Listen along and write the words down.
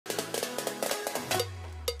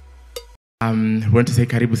I want to say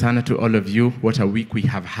karibu sana to all of you. What a week we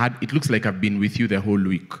have had. It looks like I've been with you the whole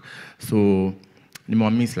week. So,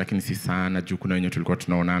 nimewamiss lakini si sana juu kuna wenye tulikuwa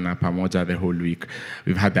tunaonana pamoja the whole week.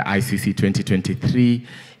 We've had the ICC 2023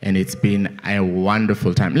 and it's been a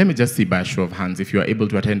wonderful time. Let me just see by a show of hands if you are able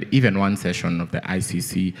to attend even one session of the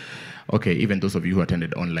ICC. Okay, even those of you who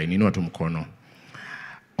attended online. You know what mkono.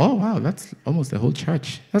 Oh wow, that's almost the whole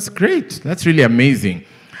church. That's great. That's really amazing.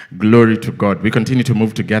 Glory to God. We continue to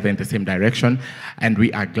move together in the same direction, and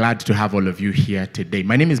we are glad to have all of you here today.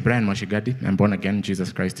 My name is Bryan Mwashigadi. I'm born again.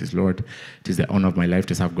 Jesus Christ is Lord. It is the honor of my life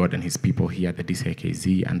to serve God and his people here at the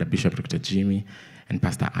DCIKZ under Bishop Dr. Jimmy and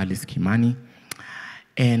Pastor Alice Kimani.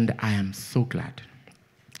 And I am so glad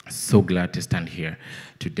to stand here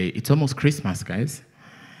today. It's almost Christmas, guys.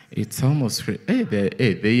 It's almost,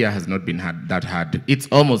 the year has not been that hard. It's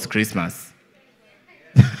almost Christmas.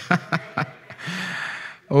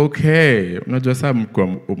 Okay, unajua sasa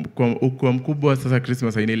mkua mkubwa sasa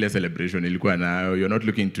Christmas haina ile celebration ilikuwa nayo. You're not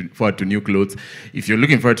looking forward to new clothes. If you're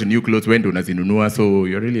looking forward to new clothes, when unazinunua, so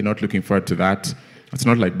you're really not looking forward to that. It's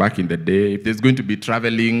not like back in the day. If there's going to be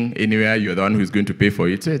traveling anywhere, you're the one who's going to pay for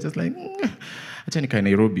it. So it's just like, acha nikae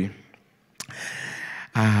Nairobi.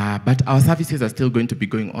 But our services are still going to be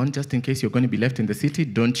going on. Just in case you're going to be left in the city,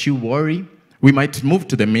 don't you worry. We might move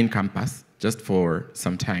to the main campus just for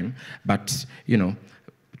some time, but you know,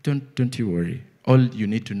 don't you worry. All you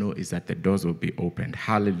need to know is that the doors will be opened.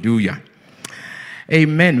 Hallelujah.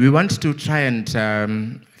 Amen. We want to try and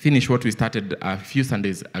finish what we started a few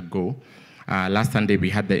Sundays ago. Last Sunday, we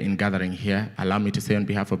had the in-gathering here. Allow me to say on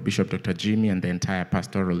behalf of Bishop Dr. Jimmy and the entire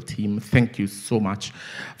pastoral team, thank you so much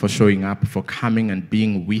for showing up, for coming and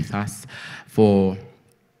being with us, for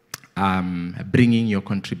bringing your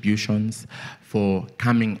contributions, for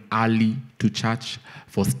coming early to church,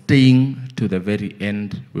 for staying to the very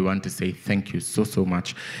end. We want to say thank you so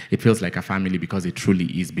much. It feels like a family because it truly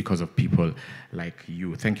is because of people like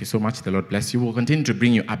you. Thank you so much. The Lord bless you. We'll continue to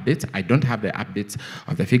bring you updates. I don't have the updates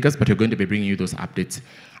of the figures, but we're going to be bringing you those updates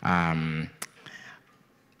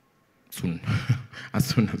soon, as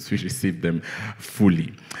soon as we receive them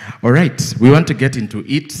fully. All right, we want to get into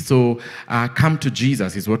it. So come to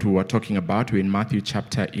Jesus is what we were talking about. We're in Matthew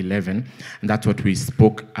chapter 11, and that's what we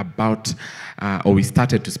spoke about, or we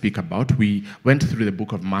started to speak about. We went through the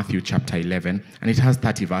book of Matthew chapter 11, and it has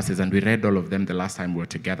 30 verses, and we read all of them the last time we were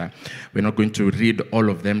together. We're not going to read all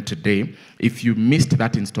of them today. If you missed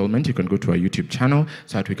that installment, you can go to our YouTube channel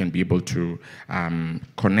so that we can be able to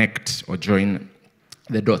connect or join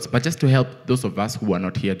the dots. But just to help those of us who are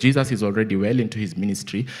not here, Jesus is already well into his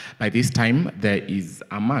ministry. By this time, there is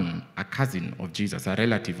a man, a cousin of Jesus, a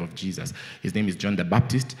relative of Jesus. His name is John the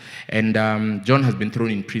Baptist. And John has been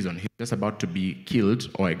thrown in prison. He's just about to be killed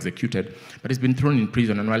or executed, but he's been thrown in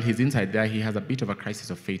prison. And while he's inside there, he has a bit of a crisis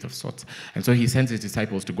of faith of sorts. And so he sends his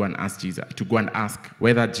disciples to go and ask Jesus, to go and ask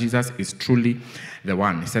whether Jesus is truly the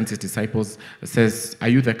one. He sends his disciples, says, "Are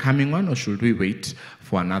you the coming one, or should we wait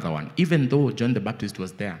for another one?" Even though John the Baptist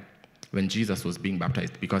was there when Jesus was being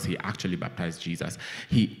baptized, because he actually baptized Jesus,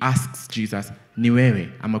 he asks Jesus, "Ni wewe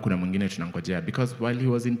ama kuna mwingine tunangojea?" Because while he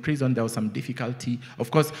was in prison, there was some difficulty. Of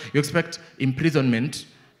course, you expect imprisonment,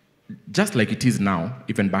 just like it is now,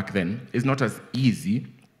 even back then, is not as easy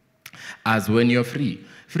as when you're free.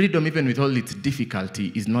 Freedom, even with all its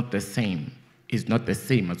difficulty, is not the same. Is not the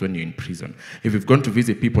same as when you're in prison. If you've gone to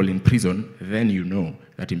visit people in prison, then you know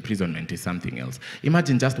that imprisonment is something else.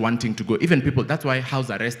 Imagine just wanting to go. Even people, that's why house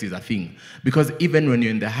arrest is a thing. Because even when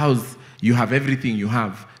you're in the house, you have everything you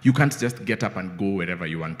have. You can't just get up and go wherever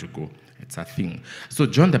you want to go. It's a thing. So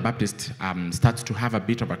John the Baptist starts to have a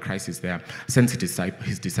bit of a crisis there, sends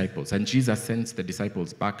his disciples. And Jesus sends the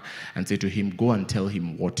disciples back and say to him, "Go and tell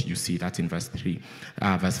him what you see." That's in verse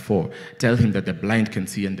 4. "Tell him that the blind can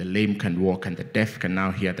see and the lame can walk and the deaf can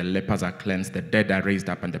now hear, the lepers are cleansed, the dead are raised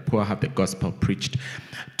up, and the poor have the gospel preached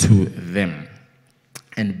to them.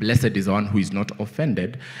 And blessed is the one who is not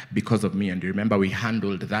offended because of me." And remember, we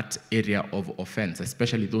handled that area of offense,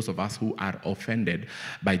 especially those of us who are offended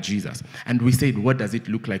by Jesus. And we said, what does it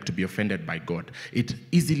look like to be offended by God? It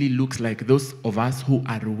easily looks like those of us who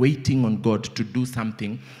are waiting on God to do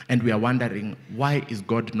something, and we are wondering, why is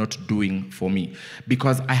God not doing for me?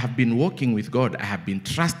 Because I have been walking with God, I have been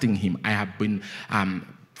trusting him, I have been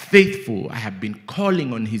faithful, I have been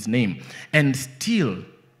calling on his name, and still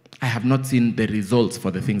I have not seen the results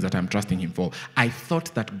for the things that I'm trusting him for. I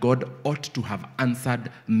thought that God ought to have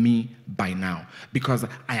answered me by now because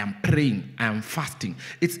I am praying, I am fasting.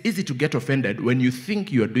 It's easy to get offended when you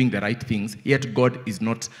think you are doing the right things, yet God is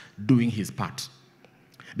not doing his part.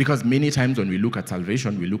 Because many times when we look at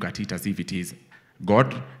salvation, we look at it as if it is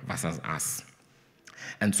God versus us.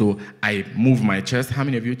 And so I move my chess. How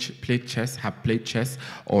many of you played chess, have played chess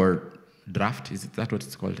or draft? Is that what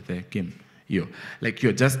it's called, the game? You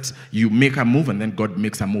make a move and then God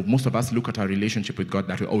makes a move. Most of us look at our relationship with God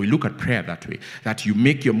that way, or we look at prayer that way, that you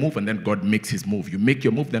make your move and then God makes his move. You make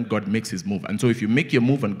your move, then God makes his move. And so if you make your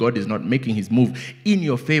move and God is not making his move in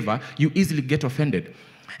your favor, you easily get offended.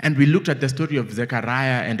 And we looked at the story of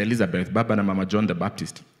Zechariah and Elizabeth, Baba and Mama John the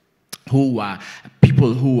Baptist, who were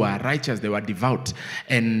people who were righteous, they were devout,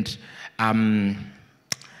 and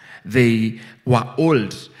they were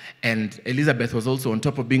old. And Elizabeth was also, on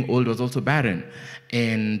top of being old, was also barren.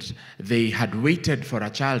 And they had waited for a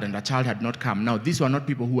child, and a child had not come. Now, these were not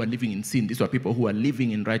people who were living in sin. These were people who were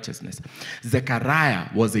living in righteousness. Zechariah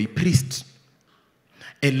was a priest.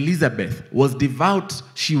 Elizabeth was devout.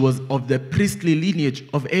 She was of the priestly lineage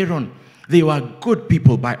of Aaron. They were good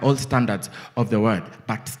people by all standards of the word.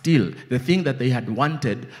 But still, the thing that they had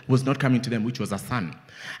wanted was not coming to them, which was a son.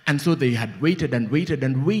 And so they had waited and waited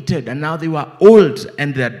and waited, and now they were old,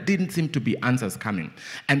 and there didn't seem to be answers coming.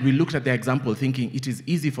 And we looked at the example thinking it is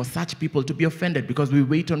easy for such people to be offended because we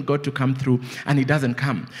wait on God to come through, and he doesn't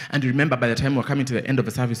come. And remember, by the time we're coming to the end of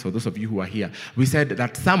the service, for those of you who are here, we said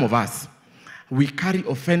that some of us, we carry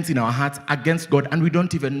offense in our hearts against God, and we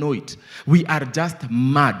don't even know it. We are just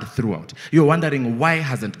mad throughout. You're wondering, why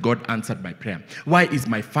hasn't God answered my prayer? Why is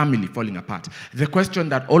my family falling apart? The question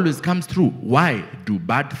that always comes through, why do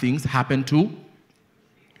bad things happen to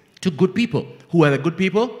good people? Who are the good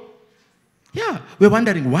people? Yeah, we're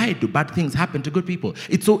wondering, why do bad things happen to good people?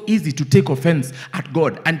 It's so easy to take offense at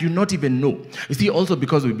God and you not even know. You see, also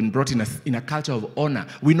because we've been brought in a culture of honor,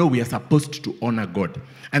 we know we are supposed to honor God.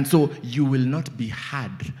 And so you will not be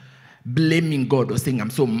hard blaming God or saying, I'm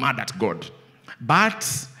so mad at God. But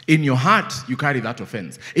in your heart, you carry that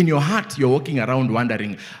offense. In your heart, you're walking around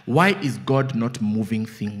wondering, why is God not moving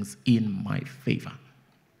things in my favor?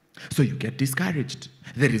 So you get discouraged.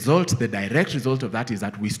 The result, the direct result of that is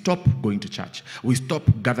that we stop going to church. We stop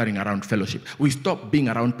gathering around fellowship. We stop being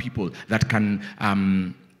around people that can,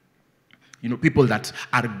 people that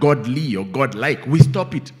are godly or godlike. We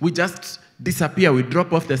stop it. We just disappear. We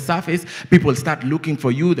drop off the surface. People start looking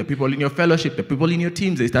for you, the people in your fellowship, the people in your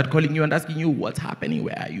teams. They start calling you and asking you, what's happening?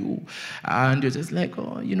 Where are you? And you're just like,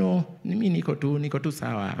 oh, niko tu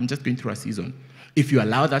sawa. I'm just going through a season. If you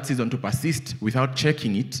allow that season to persist without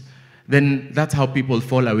checking it, then that's how people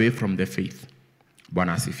fall away from the faith.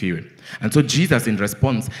 Bwana asifiwe. And so Jesus, in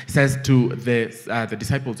response, says to the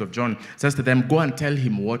disciples of John, says to them, go and tell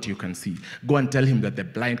him what you can see. Go and tell him that the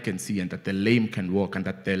blind can see, and that the lame can walk, and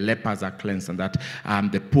that the lepers are cleansed, and that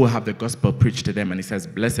the poor have the gospel preached to them. And he says,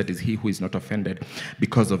 blessed is he who is not offended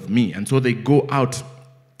because of me. And so they go out,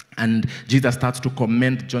 and Jesus starts to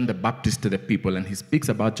commend John the Baptist to the people, and he speaks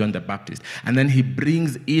about John the Baptist. And then he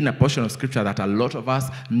brings in a portion of scripture that a lot of us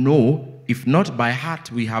know, if not by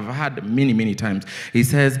heart, we have heard many, many times. He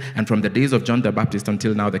says, and from the days of John the Baptist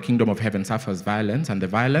until now, the kingdom of heaven suffers violence, and the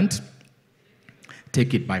violent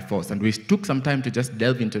take it by force. And we took some time to just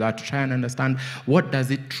delve into that, to try and understand what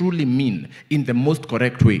does it truly mean in the most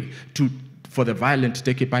correct way for the violent to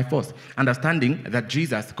take it by force. Understanding that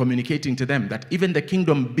Jesus communicating to them that even the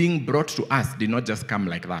kingdom being brought to us did not just come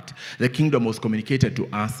like that. The kingdom was communicated to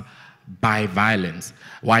us by violence.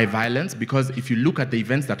 Why violence? Because if you look at the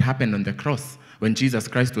events that happened on the cross, when Jesus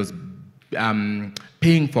Christ was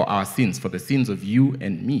paying for our sins, for the sins of you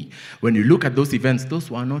and me, when you look at those events,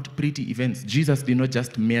 those were not pretty events. Jesus did not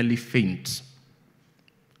just merely faint.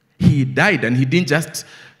 He died, and he didn't just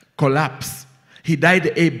collapse. He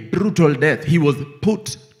died a brutal death. He was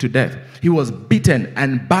put to death. He was beaten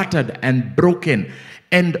and battered and broken.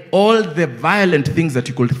 And all the violent things that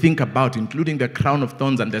you could think about, including the crown of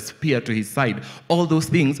thorns and the spear to his side, all those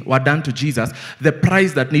things were done to Jesus, the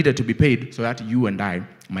price that needed to be paid so that you and I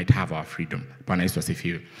might have our freedom.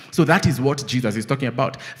 So that is what Jesus is talking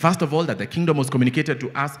about. First of all, that the kingdom was communicated to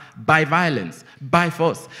us by violence, by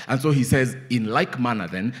force. And so he says, in like manner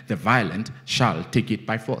then, the violent shall take it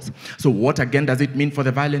by force. So what again does it mean for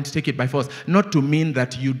the violent to take it by force? Not to mean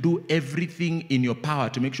that you do everything in your power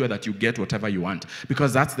to make sure that you get whatever you want.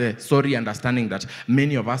 Because that's the sorry understanding that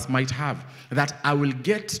many of us might have. That I will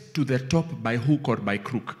get to the top by hook or by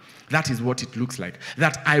crook. That is what it looks like.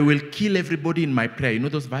 That I will kill everybody in my prayer. You know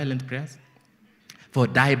those violent prayers? For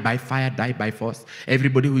die by fire, die by force.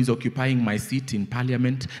 Everybody who is occupying my seat in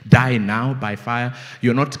parliament, die now by fire.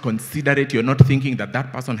 You're not considerate. You're not thinking that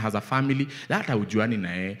that person has a family. That I would join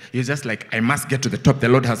in. You're just like, I must get to the top. The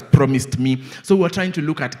Lord has promised me. So we're trying to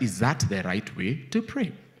look at, is that the right way to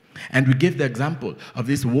pray? And we gave the example of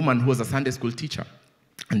this woman who was a Sunday school teacher.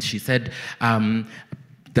 And she said,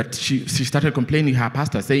 that she started complaining her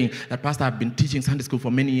pastor, saying that, Pastor, I've been teaching Sunday school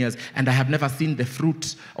for many years and I have never seen the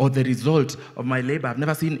fruit or the result of my labor. I've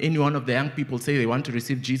never seen any one of the young people say they want to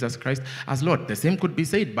receive Jesus Christ as Lord. The same could be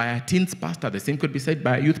said by a teens pastor. The same could be said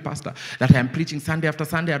by a youth pastor, that I am preaching Sunday after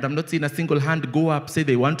Sunday and I'm not seeing a single hand go up, say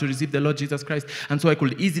they want to receive the Lord Jesus Christ. And so I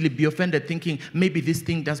could easily be offended thinking, maybe this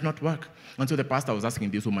thing does not work. And so the pastor was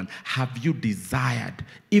asking this woman, have you desired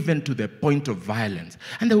even to the point of violence?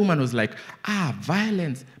 And the woman was like,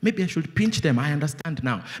 violence. Maybe I should pinch them. I understand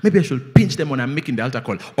now. Maybe I should pinch them when I'm making the altar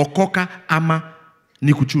call. Okoka ama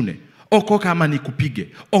nikuchune. Okoka ama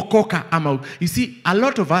nikupige. Okoka ama. You see, a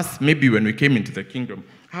lot of us, maybe when we came into the kingdom,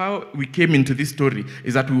 how we came into this story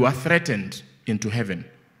is that we were threatened into heaven.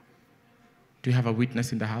 Do you have a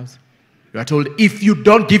witness in the house? You are told, if you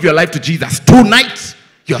don't give your life to Jesus tonight,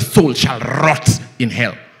 your soul shall rot in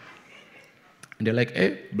hell. And they're like,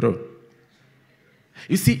 hey, bro.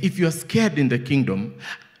 You see, if you're scared in the kingdom,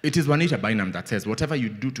 it is Juanita Bynum that says, whatever you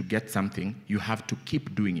do to get something, you have to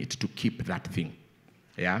keep doing it to keep that thing.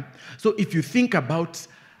 Yeah? So if you think about,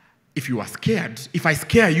 if you are scared, if I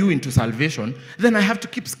scare you into salvation, then I have to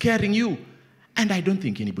keep scaring you. And I don't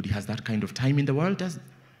think anybody has that kind of time in the world.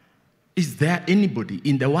 Is there anybody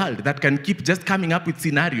in the world that can keep just coming up with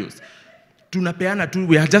scenarios? Tunapeana tu,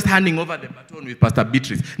 we are just handing over the baton with Pastor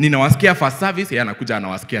Beatrice. Ninawasikia first service, yeye anakuja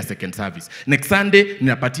anawasikia second service. Next Sunday,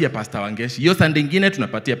 ninapatia Pastor Wangeshi. Hiyo Sunday ingine,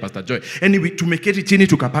 tunapatia Pastor Joy. Anyway, tumeketi chini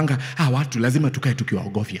tukapanga, watu lazima tukae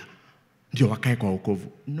tukiwaogofya. Ndio wakae kwa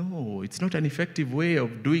wokovu. No, it's not an effective way of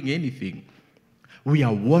doing anything. We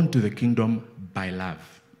are won to the kingdom by love.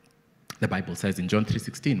 The Bible says in John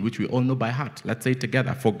 3:16, which we all know by heart. Let's say it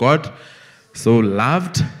together. For God so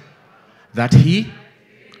loved that he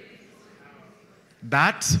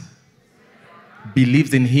that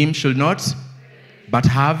believes in him should not, but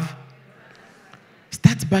have.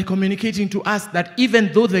 Starts by communicating to us that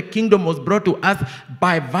even though the kingdom was brought to us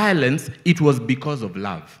by violence, it was because of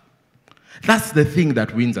love. That's the thing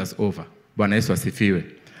that wins us over. Bwana Yesu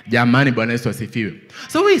asifiwe. Jamani, Bwana Yesu asifiwe.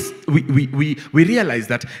 So we realize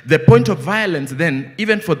that the point of violence then,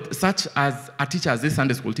 even for such as a teacher, as this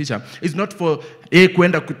Sunday school teacher, is not for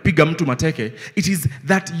kuenda kupiga mtu mateke. It is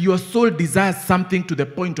that your soul desires something to the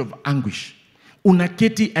point of anguish.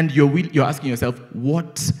 Unaketi and you're asking yourself,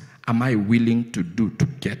 what am I willing to do to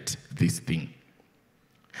get this thing?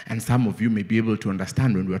 And some of you may be able to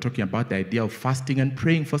understand when we were talking about the idea of fasting and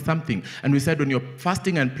praying for something. And we said when you're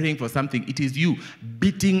fasting and praying for something, it is you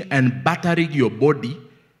beating and battering your body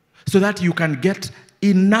so that you can get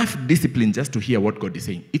enough discipline just to hear what God is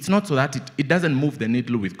saying. It's not so that it doesn't move the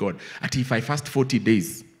needle with God. That if I fast 40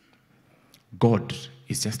 days, God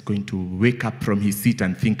is just going to wake up from his seat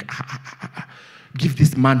and think, give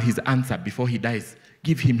this man his answer before he dies.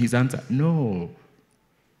 Give him his answer. No.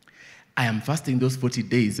 I am fasting those 40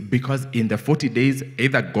 days because in the 40 days,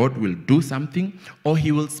 either God will do something or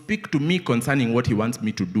he will speak to me concerning what he wants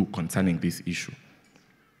me to do concerning this issue.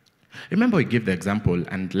 Remember we gave the example,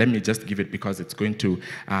 and let me just give it because it's going to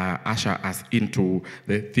usher us into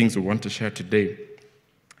the things we want to share today.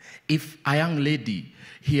 If a young lady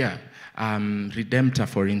here, Redemptor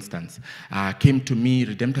for instance, came to me,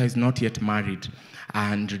 Redemptor is not yet married,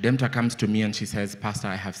 and Redemptor comes to me and she says, Pastor,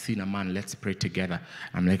 I have seen a man, let's pray together.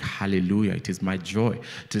 I'm like, hallelujah, it is my joy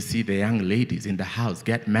to see the young ladies in the house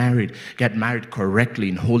get married correctly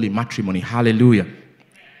in holy matrimony. Hallelujah.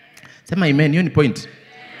 Say my amen, you point.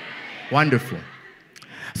 Wonderful.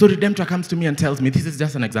 So Redemptor comes to me and tells me, this is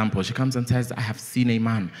just an example. She comes and says, I have seen a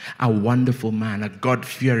man, a wonderful man, a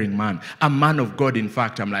God-fearing man, a man of God, in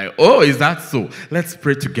fact. I'm like, oh, is that so? Let's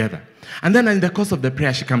pray together. And then in the course of the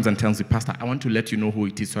prayer, she comes and tells me, Pastor, I want to let you know who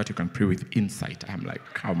it is so that you can pray with insight. I'm like,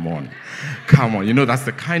 come on. Come on. You know, that's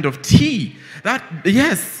the kind of tea. That,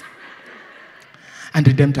 yes. And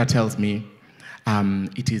Redemptor tells me,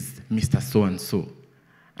 it is Mr. So-and-so.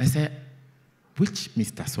 I say, which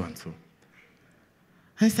Mr. So-and-so?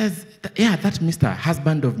 And he says, yeah, that Mr.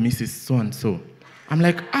 husband of Mrs. So-and-so. I'm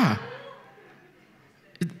like,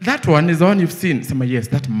 that one is the one you've seen. Somebody, yes,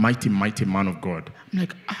 that mighty, mighty man of God. I'm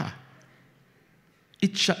like,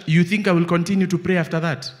 you think I will continue to pray after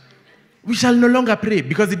that? We shall no longer pray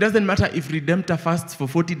because it doesn't matter if Redemptor fasts for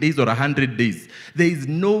 40 days or 100 days. There is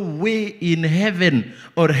no way in heaven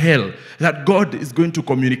or hell that God is going to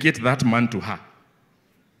communicate that man to her.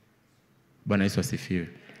 Bwana Yesu asifiwe.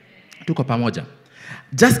 Tuko pamoja.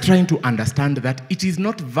 Just trying to understand that it is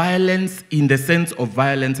not violence in the sense of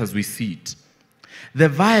violence as we see it. The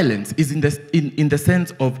violence is in the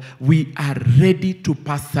sense of we are ready to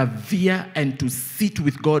persevere and to sit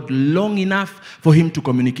with God long enough for him to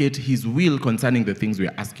communicate his will concerning the things we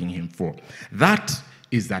are asking him for. That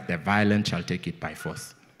is that the violent shall take it by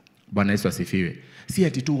force. Bwana Yesu asifiwe. See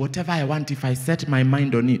ati tu, whatever I want, if I set my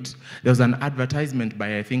mind on it. There was an advertisement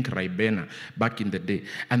by, I think, Ribena back in the day.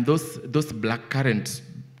 And those blackcurrant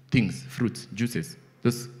things, fruits, juices,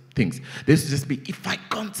 those things, they used to just be, if I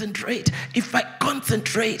concentrate,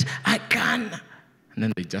 I can. And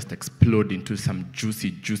then they just explode into some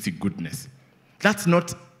juicy, juicy goodness. That's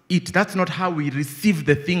not it. That's not how we receive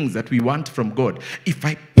the things that we want from God. If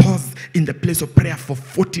I pause in the place of prayer for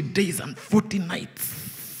 40 days and 40 nights,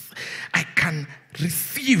 I can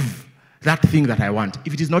receive that thing that I want.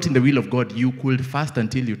 If it is not in the will of God, you could fast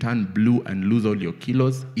until you turn blue and lose all your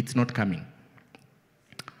kilos. It's not coming.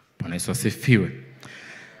 Bwana Yesu asifiwe.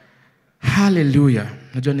 Hallelujah.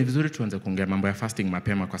 Najua ni vizuri tuanze kuongea mambo ya fasting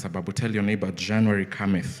mapema kwa sababu tell your neighbor January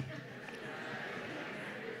cometh.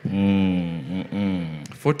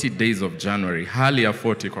 40 days of January. Hali ya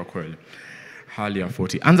 40 kwa kweli. Hali ya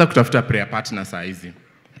 40. Anza kutafuta prayer partner saa hizi.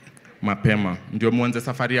 Mapema. Ndio muanze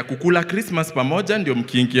safari ya kukula Christmas pamoja, ndio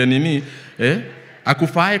mkiingia nini?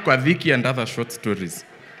 Akufae kwa dhiki and other short stories.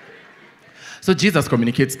 So Jesus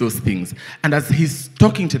communicates those things. And as he's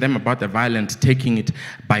talking to them about the violent taking it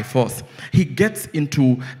by force, he gets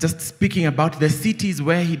into just speaking about the cities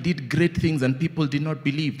where he did great things and people did not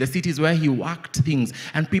believe. The cities where he worked things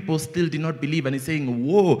and people still did not believe. And he's saying,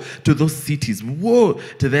 woe to those cities, woe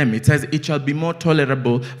to them. It says, it shall be more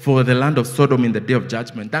tolerable for the land of Sodom in the day of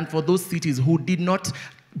judgment than for those cities who did not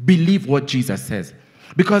believe what Jesus says.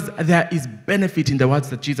 Because there is benefit in the words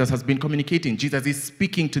that Jesus has been communicating. Jesus is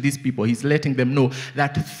speaking to these people. He's letting them know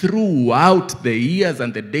that throughout the years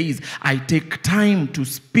and the days, I take time to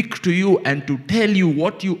speak to you and to tell you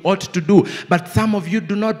what you ought to do. But some of you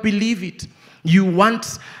do not believe it. You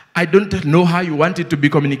want, I don't know how you want it to be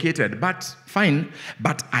communicated, but fine.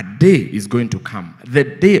 But a day is going to come. The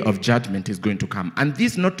day of judgment is going to come. And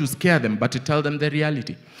this not to scare them, but to tell them the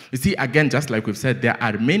reality. You see, again, just like we've said, there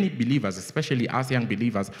are many believers, especially us young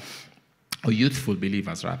believers, or youthful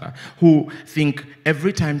believers rather, who think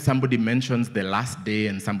every time somebody mentions the last day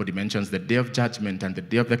and somebody mentions the day of judgment and the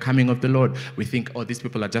day of the coming of the Lord, we think, oh, these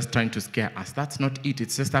people are just trying to scare us. That's not it.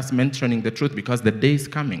 It's just us mentioning the truth because the day is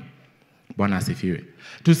coming. Bwana asifiwe.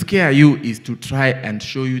 To scare you is to try and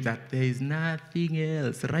show you that there is nothing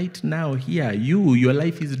else. Right now, here, your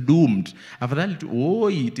life is doomed.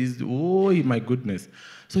 It is, my goodness.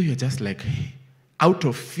 So you're just like, hey, out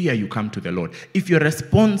of fear you come to the Lord. If your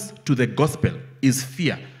response to the gospel is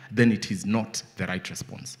fear, then it is not the right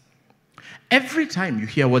response. Every time you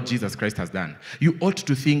hear what Jesus Christ has done, you ought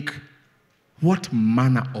to think, what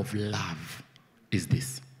manner of love is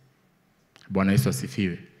this? Bwana Yesu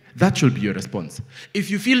asifiwe. That should be your response.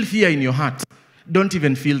 If you feel fear in your heart, don't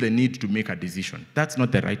even feel the need to make a decision. That's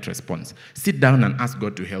not the right response. Sit down and ask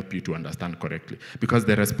God to help you to understand correctly. Because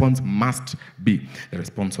the response must be the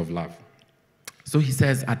response of love. So he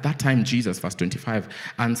says, at that time, Jesus, verse 25,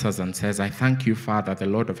 answers and says, I thank you, Father, the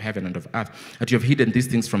Lord of heaven and of earth, that you have hidden these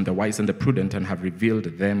things from the wise and the prudent and have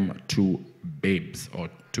revealed them to babes, or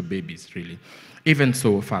to babies, really. Even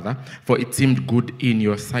so, Father, for it seemed good in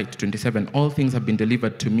your sight. 27, all things have been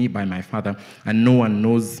delivered to me by my Father, and no one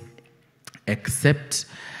knows except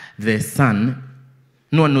the Son.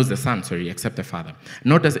 No one knows the Son, except the Father.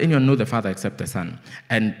 Nor does anyone know the Father except the Son,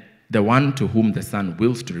 and the one to whom the Son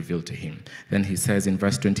wills to reveal to him. Then he says in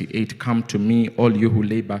verse 28, come to me, all you who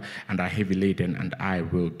labor and are heavy laden, and I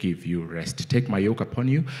will give you rest. Take my yoke upon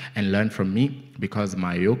you and learn from me, because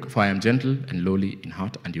for I am gentle and lowly in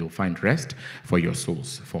heart, and you will find rest for your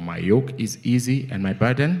souls. For my yoke is easy and my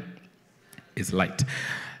burden is light.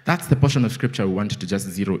 That's the portion of scripture we wanted to just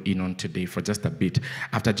zero in on today for just a bit.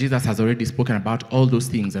 After Jesus has already spoken about all those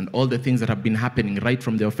things and all the things that have been happening, right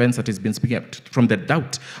from the offense that he's been speaking about, from the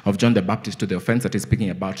doubt of John the Baptist to the offense that he's speaking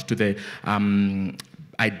about, to the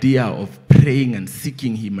idea of praying and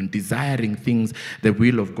seeking him and desiring things, the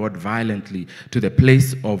will of God violently, to the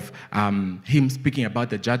place of him speaking about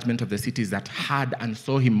the judgment of the cities that heard and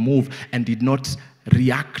saw him move and did not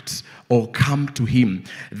react or come to him.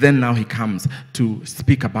 Then now he comes to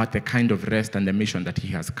speak about the kind of rest and the mission that he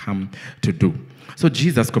has come to do. So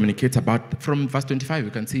Jesus communicates about, from verse 25,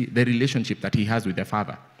 we can see the relationship that he has with the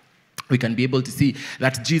Father. We can be able to see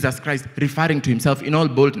that Jesus Christ, referring to himself in all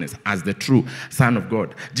boldness as the true Son of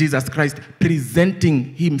God. Jesus Christ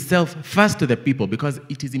presenting himself first to the people, because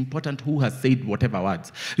it is important who has said whatever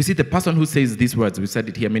words. You see, the person who says these words, we said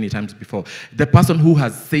it here many times before, the person who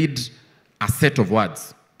has said a set of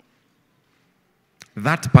words,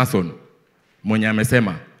 that person, mwenye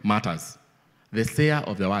amesema, matters. The sayer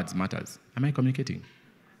of the words matters. Am I communicating?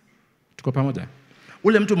 Tuko pamoja?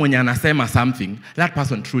 ule mtu mwenye anasema something, that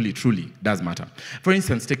person truly does matter. For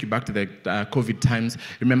instance, take you back to the COVID times.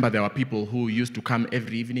 Remember, there were people who used to come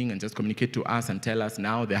every evening and just communicate to us and tell us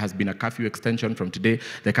now there has been a curfew extension from today.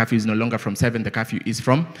 The curfew is no longer from 7, the curfew is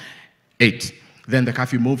from 8. Then the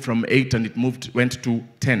curfew moved from 8 and it went to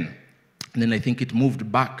 10. And then I think it moved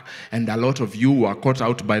back, and a lot of you were caught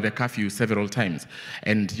out by the curfew several times.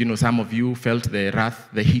 And, you know, some of you felt the wrath,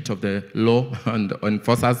 the heat of the law and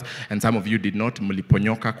enforcers, and some of you did not.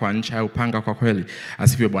 Mliponyoka kwa ncha upanga kwa kweli.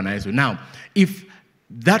 Asifiwe Bwana Yesu. Now, if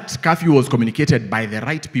that curfew was communicated by the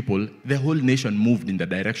right people, the whole nation moved in the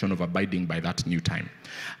direction of abiding by that new time.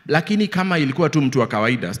 Lakini kama ilikuwa tu mtu wa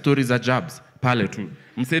kawaida, stories za jabs, pale tu.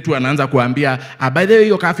 Msetu anaanza kuambia, by the way,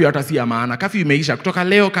 hiyo curfew hata si ya maana. Curfew imeisha. Kutoka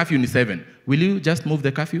leo curfew ni 7. Will you just move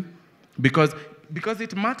the curfew? Because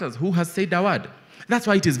it matters who has said a word. That's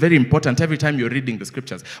why it is very important every time you're reading the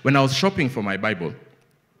scriptures. When I was shopping for my Bible,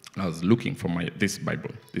 I was looking for this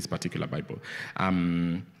particular Bible.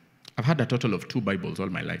 I've had a total of 2 Bibles all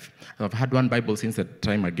my life. I've had one Bible since the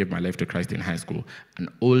time I gave my life to Christ in high school. An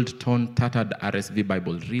old, torn, tattered RSV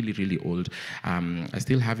Bible, really old. I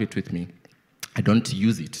still have it with me. I don't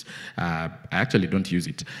use it. I actually don't use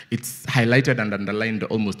it. It's highlighted and underlined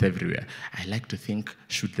almost everywhere. I like to think,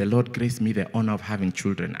 should the Lord grace me the honor of having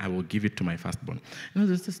children, I will give it to my firstborn. You know,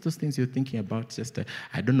 there's just those things you're thinking about. Just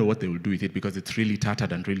I don't know what they will do with it because it's really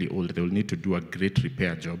tattered and really old. They will need to do a great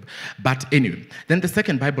repair job. But anyway, then the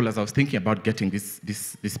second Bible, as I was thinking about getting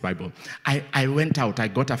this Bible, I went out. I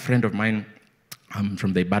got a friend of mine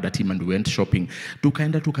from the Ibada team, and we went shopping.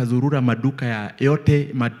 Tukaenda tukazurura maduka ya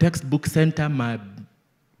yote, ma textbook center, ma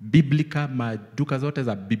biblica, maduka zote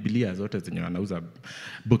za Biblia zote zenye wanauza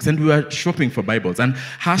books, and we were shopping for Bibles. And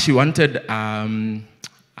her, she wanted a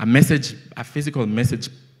physical message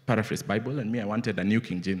paraphrase Bible, and me, I wanted a New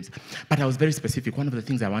King James. But I was very specific. One of the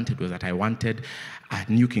things I wanted was that I wanted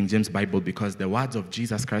a New King James Bible because the words of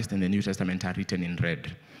Jesus Christ in the New Testament are written in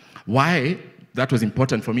red. Why that was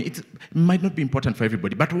important for me? It might not be important for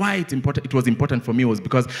everybody, but why it was important for me was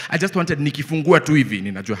because I just wanted nikifungua tu hivi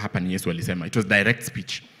ninajua hapa ni Yesu alisema. It was direct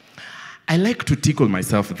speech. I like to tickle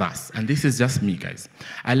myself thus, and this is just me, guys.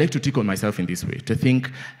 I like to tickle myself in this way, to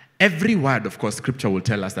think every word, of course, Scripture will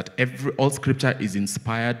tell us that all Scripture is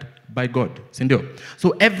inspired by God. Sindio?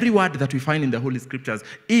 So every word that we find in the Holy Scriptures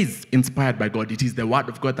is inspired by God. It is the word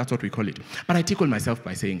of God. That's what we call it. But I tickle myself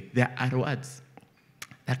by saying there are words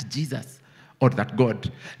that Jesus or that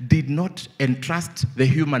God did not entrust the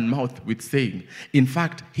human mouth with saying. In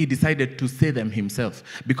fact, he decided to say them himself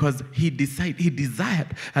because he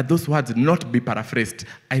desired that those words not be paraphrased.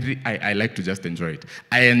 I like to just enjoy it.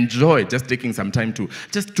 I enjoy just taking some time to,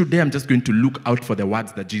 just today I'm just going to look out for the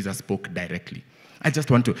words that Jesus spoke directly. I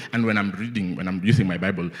just want to, and when I'm using my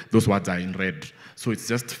Bible, those words are in red. So it's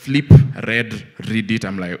just flip, read it.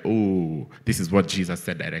 I'm like, oh, this is what Jesus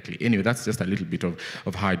said directly. Anyway, that's just a little bit of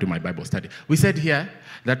how I do my Bible study. We said here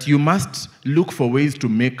that you must look for ways to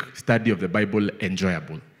make study of the Bible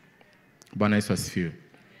enjoyable. Bwana Yesu asifiwe.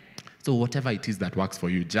 So whatever it is that works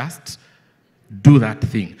for you, just do that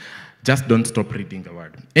thing. Just don't stop reading the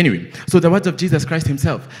word. Anyway, so the words of Jesus Christ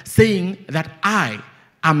himself, saying that I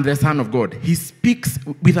am the Son of God. He speaks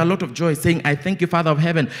with a lot of joy, saying, I thank you, Father of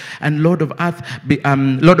heaven and Lord of earth,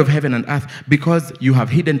 Lord of heaven and earth, because you have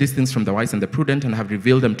hidden these things from the wise and the prudent and have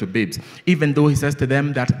revealed them to babes. Even though he says to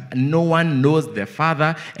them that no one knows the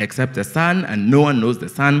Father except the Son, and no one knows the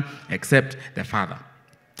Son except the Father.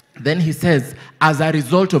 Then he says, as a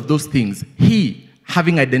result of those things, he,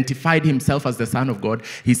 having identified himself as the Son of God,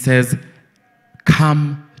 he says,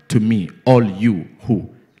 come to me, all you who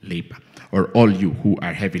labor, or all you who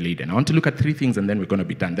are heavy laden. I want to look at 3 things and then we're going to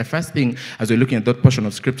be done. The first thing, as we're looking at that portion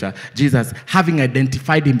of Scripture, Jesus having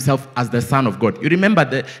identified himself as the Son of God. You remember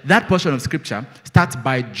that portion of Scripture starts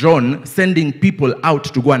by John sending people out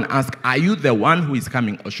to go and ask, are you the one who is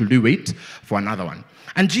coming, or should we wait for another one?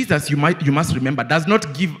 And Jesus, you must remember, does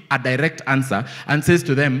not give a direct answer and says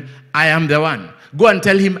to them, I am the one. Go and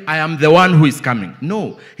tell him, I am the one who is coming.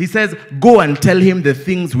 No, he says, go and tell him the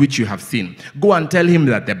things which you have seen. Go and tell him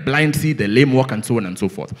that the blind see, the lame walk, and so on and so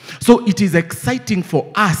forth. So it is exciting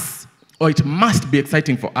for us, or it must be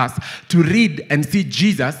exciting for us, to read and see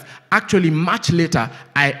Jesus actually much later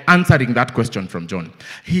answering that question from John.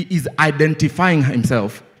 He is identifying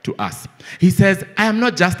himself to us. He says, I am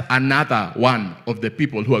not just another one of the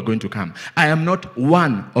people who are going to come. I am not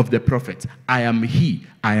one of the prophets. I am he.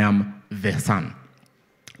 I am the Son.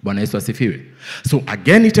 Bwana Yesu asifiwe. So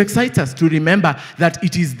again, it excites us to remember that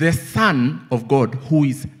it is the Son of God who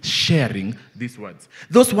is sharing these words.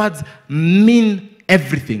 Those words mean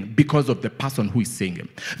everything because of the person who is saying them.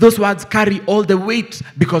 Those words carry all the weight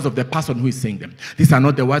because of the person who is saying them. These are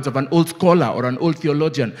not the words of an old scholar or an old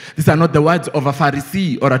theologian. These are not the words of a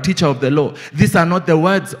Pharisee or a teacher of the law. These are not the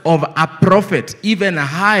words of a prophet, even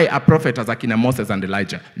a prophet as Akina Moses and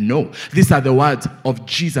Elijah. No, these are the words of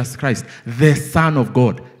Jesus Christ, the Son of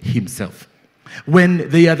God himself. When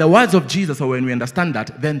they are the words of Jesus, or when we understand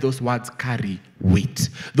that, then those words carry weight.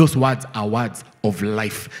 Those words are words of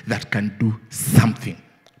life that can do something.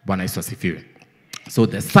 Bwana Yesu asifiwe. So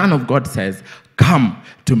the Son of God says, come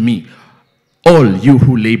to me, all you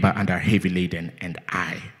who labor and are heavy laden, and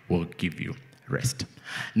I will give you rest.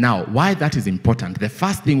 Now, why that is important, the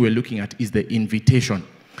first thing we're looking at is the invitation.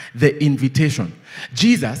 The invitation.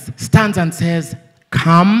 Jesus stands and says,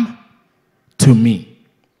 come to me,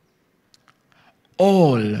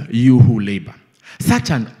 all you who labor.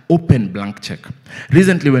 Such an open blank check.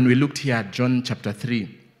 Recently, when we looked here at John chapter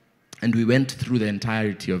 3, and we went through the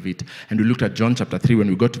entirety of it, and we looked at John chapter 3 when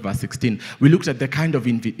we got to verse 16, we looked at the kind of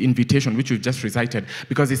invitation which we've just recited,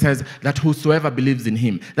 because it says that whosoever believes in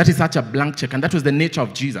him. That is such a blank check, and that was the nature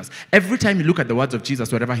of Jesus. Every time you look at the words of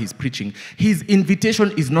Jesus, wherever he's preaching, his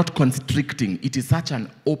invitation is not constricting. It is such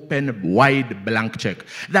an open, wide blank check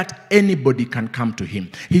that anybody can come to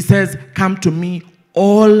him. He says, come to me,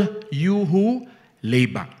 all you who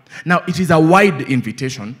labor. Now, it is a wide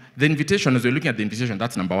invitation. The invitation, as we're looking at the invitation,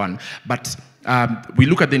 that's number one. But we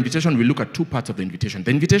look at the invitation, we look at two parts of the invitation.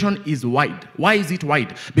 The invitation is wide. Why is it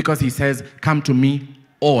wide? Because he says, come to me,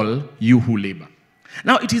 all you who labor.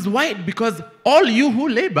 Now, it is wide because all you who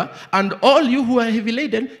labor and all you who are heavy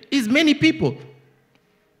laden is many people.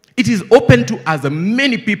 It is open to as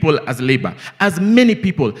many people as labor, as many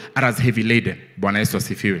people are as heavy laden. Bwana Yesu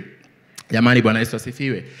asifiwe. Jamani, Bwana Yesu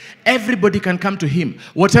asifiwe. Everybody can come to him.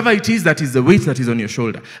 Whatever it is that is the weight that is on your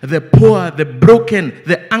shoulder. The poor, the broken,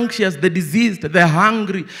 the anxious, the diseased, the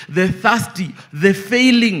hungry, the thirsty, the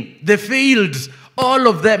failing, the failed. All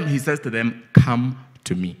of them, he says to them, come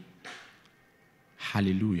to me.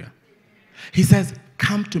 Hallelujah. He says,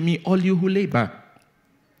 come to me, all you who labor.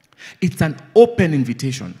 It's an open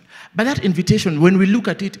invitation. But that invitation, when we look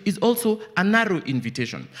at it, is also a narrow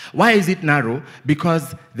invitation. Why is it narrow?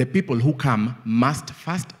 Because the people who come must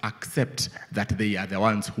first accept that they are the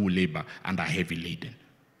ones who labor and are heavy laden.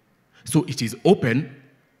 So it is open,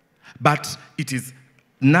 but it is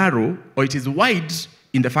narrow, or it is wide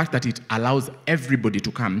in the fact that it allows everybody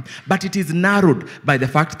to come, but it is narrowed by the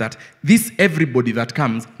fact that this everybody that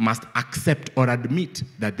comes must accept or admit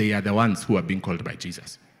that they are the ones who are being called by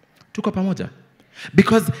Jesus. Tuko pamoja?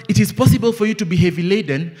 Because it is possible for you to be heavy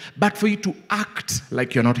laden, but for you to act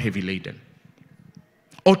like you're not heavy laden.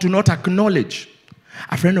 Or to not acknowledge.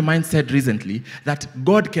 A friend of mine said recently that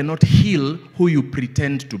God cannot heal who you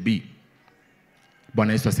pretend to be.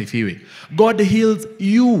 Bwana Yesu asifiwe. God heals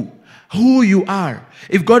you, who you are.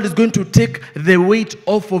 If God is going to take the weight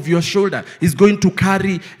off of your shoulder, he's going to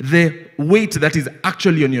carry the weight that is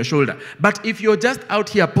actually on your shoulder. But if you're just out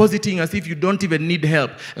here positing as if you don't even need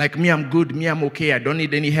help, like me, I'm good, me, I'm okay, I don't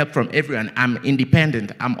need any help from everyone, I'm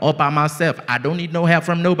independent, I'm all by myself, I don't need no help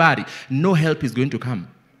from nobody, no help is going to come.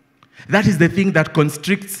 That is the thing that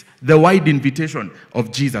constricts the wide invitation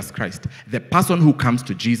of Jesus Christ. The person who comes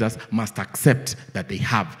to Jesus must accept that they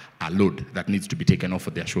have a load that needs to be taken off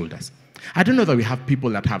of their shoulders. I don't know that we have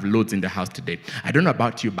people that have loads in the house today. I don't know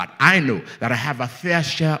about you, but I know that I have a fair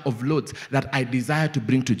share of loads that I desire to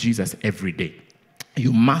bring to Jesus every day.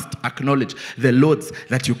 You must acknowledge the loads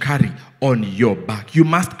that you carry on your back. You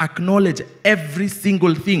must acknowledge every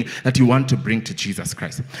single thing that you want to bring to Jesus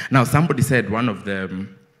Christ. Now, somebody said, one of the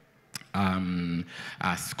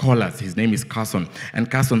scholars, his name is Carson,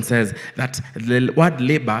 and Carson says that the word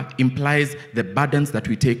labor implies the burdens that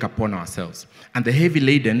we take upon ourselves, and the heavy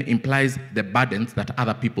laden implies the burdens that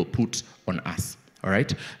other people put on us. All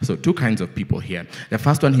right? So two kinds of people here. The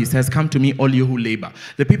first one, he says, come to me, all you who labor.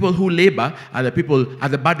 The people who labor are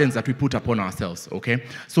the burdens that we put upon ourselves, okay?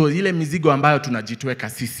 So ile mizigo ambayo tunajitweka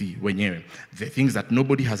sisi wenyewe. The things that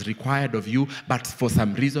nobody has required of you, but for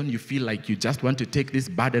some reason you feel like you just want to take this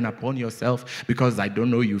burden upon yourself because, I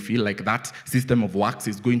don't know, you feel like that system of works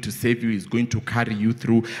is going to save you, is going to carry you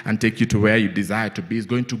through and take you to where you desire to be, is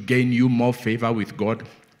going to gain you more favor with God.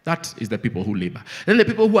 That is the people who labor. Then the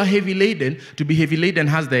people who are heavy laden, to be heavy laden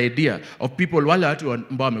has the idea of people wale watu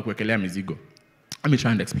ambao wamekuwekelea mizigo. Let me try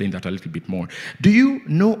and explain that a little bit more. Do you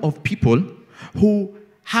know of people who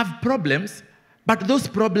have problems, but those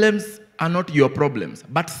problems are not your problems,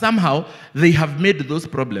 but somehow they have made those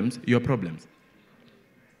problems your problems?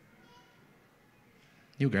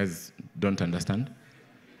 You guys don't understand?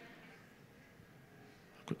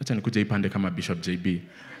 Acha nikuje ipande kama Bishop JB.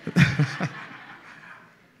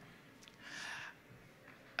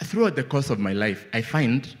 throughout the course of my life, I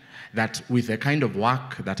find that with the kind of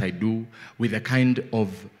work that I do, with the kind of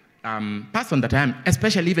person that I am,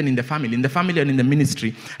 especially even in the family and in the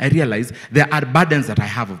ministry, I realize there are burdens that I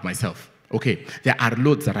have of myself. Okay, there are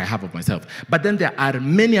loads that I have of myself. But then there are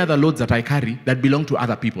many other loads that I carry that belong to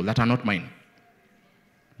other people that are not mine.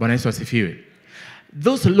 Bwana Yesu asifiwe.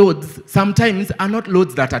 Those loads sometimes are not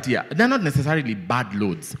loads that are here. They're not necessarily bad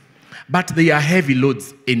loads, but they are heavy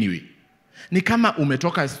loads anyway. Ni kama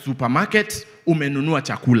umetoka supermarket, umenunua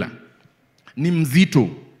chakula. Ni mzito.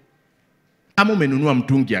 Ama umenunua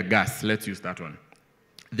mtungi ya gas. Let's use that one.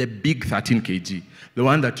 The big 13 kg. The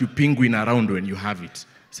one that you penguin around when you have it.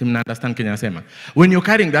 So you understand Kenya nasema. When you're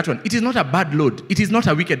carrying that one, it is not a bad load. It is not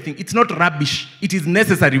a wicked thing. It's not rubbish. It is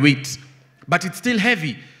necessary weight. But it's still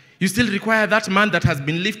heavy. You still require that man that has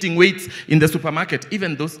been lifting weights in the supermarket.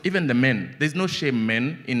 Even the men. There's no shame,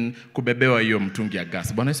 men, in kubebewa hiyo mtungi ya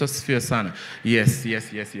gas. Bwana Yesu asifiwe sana. Yes.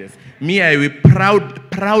 Me, I will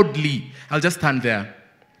proudly, I'll just stand there.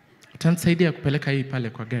 Utanisaidia kupeleka hii pale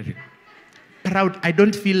kwa gari. Proud. I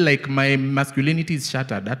don't feel like my masculinity is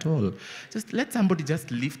shattered at all. Just let somebody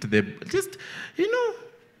just lift the, just, you know.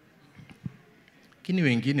 Kini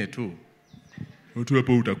wengine tu.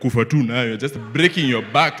 Utakufa tu nayo. You're just breaking your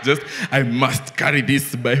back. Just, I must carry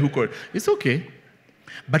this by hook or... It's okay.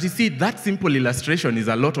 But you see, that simple illustration is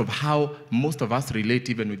a lot of how most of us relate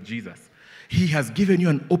even with Jesus. He has given you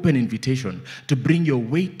an open invitation to bring your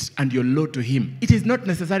weight and your load to him. It is not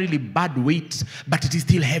necessarily bad weight, but it is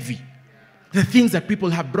still heavy. The things that people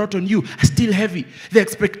have brought on you are still heavy. The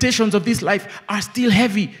expectations of this life are still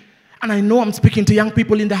heavy. And I know I'm speaking to young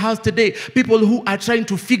people in the house today, people who are trying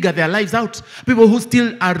to figure their lives out, people who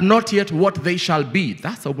still are not yet what they shall be.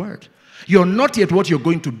 That's a word. You're not yet what you're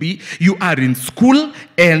going to be. You are in school,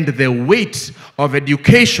 and the weight of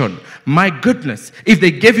education, my goodness, if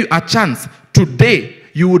they gave you a chance today,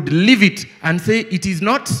 you would leave it and say it is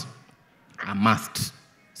not a must.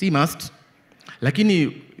 See, must.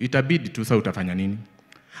 Lakini itabidi tu sa utafanya nini?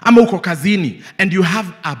 Ama uko kazini and you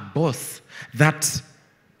have a boss that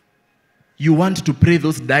you want to pray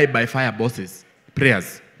those die by fire bosses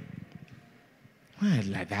prayers. Well,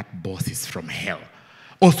 like that boss is from hell.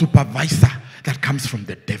 Or supervisor that comes from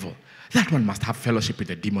the devil. That one must have fellowship with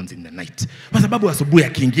the demons in the night. Kwa sababu asubuhi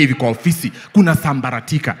akiingia hivi kwa ofisi kuna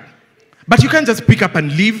sambaratika. But you can't just pick up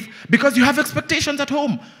and leave because you have expectations at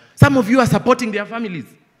home. Some of you are supporting their families.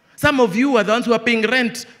 Some of you are the ones who are paying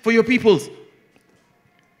rent for your peoples.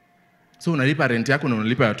 So unalipa rent yako na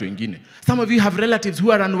unalipa watu wengine. Some of you have relatives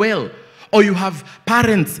who are unwell. Or you have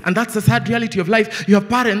parents, and that's the sad reality of life. You have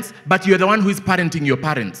parents, but you're the one who is parenting your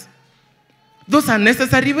parents. Those are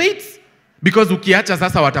necessary weights. Because ukiacha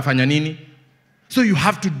sasa watafanya nini? So you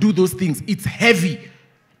have to do those things. It's heavy.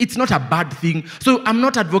 It's not a bad thing. So I'm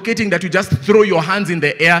not advocating that you just throw your hands in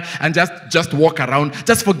the air and just walk around.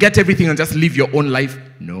 Just forget everything and just live your own life.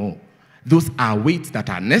 No. Those are weights that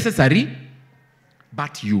are necessary,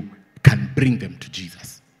 but you can bring them to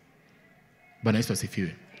Jesus. Bwana Yesu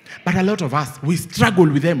asifiwe. But a lot of us, we struggle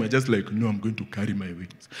with them. We're just like, no, I'm going to carry my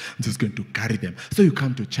weights. I'm just going to carry them. So you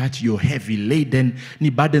come to church, you're heavy laden, ni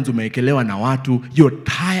burdens umeekelewa na watu, you're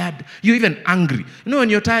tired, you're even angry. You know, when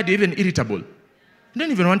you're tired, you're even irritable. You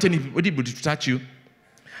don't even want anybody to touch you.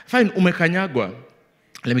 Fine, umekanyagwa.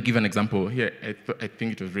 Let me give an example here. I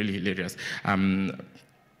think it was really hilarious.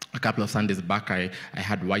 A couple of Sundays back, I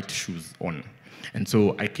had white shoes on. And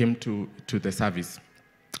so I came to the service.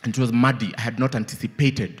 And it was muddy. I had not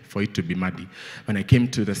anticipated for it to be muddy. When I came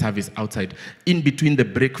to the service outside, in between the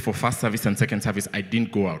break for first service and second service, I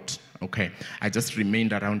didn't go out. Okay. I just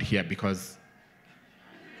remained around here because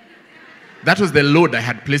that was the load I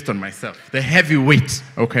had placed on myself, the heavy weight.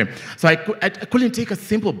 Okay. So I couldn't take a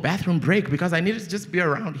simple bathroom break because I needed to just be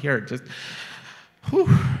around here. Just, whew.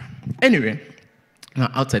 Anyway. Now,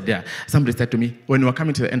 outside there, somebody said to me, when we were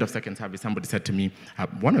coming to the end of second service, somebody said to me,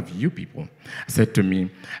 one of you people said to me,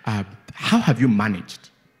 how have you managed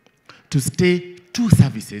to stay 2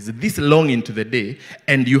 services this long into the day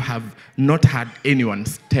and you have not had anyone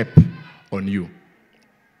step on you?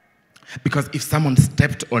 Because if someone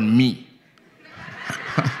stepped on me,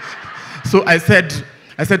 so I said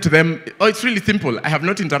to them, oh, it's really simple. I have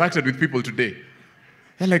not interacted with people today.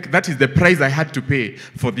 They're like, that is the price I had to pay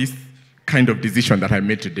for this kind of decision that I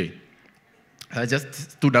made today. I just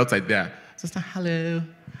stood outside there. Just hello,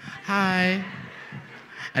 hi.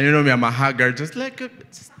 And you know me, I'm a hugger, just like, it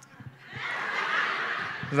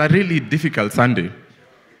was a really difficult Sunday.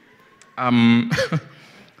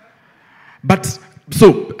 But,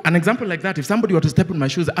 so, an example like that, if somebody were to step on my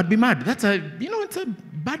shoes, I'd be mad. That's I'm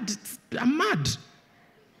mad.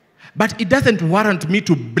 But it doesn't warrant me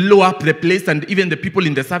to blow up the place, and even the people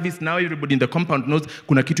in the service now, everybody in the compound knows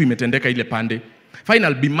kuna kitu imetendeka ile pande. Fine,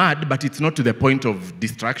 I'll be mad, but it's not to the point of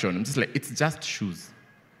distraction. I'm just like, it's just shoes,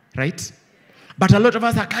 right? But a lot of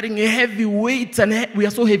us are carrying heavy weights, and we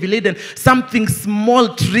are so heavy laden. Something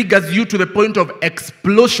small triggers you to the point of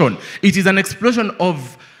explosion. It is an explosion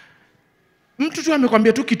of mtu tu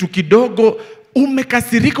amekwambia tu kitu kidogo,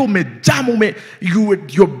 umekasirika, umejam,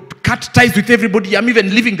 you cut ties with everybody. I'm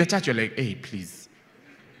even leaving the church. You're like, hey, please,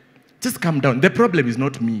 just calm down. The problem is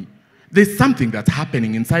not me. There's something that's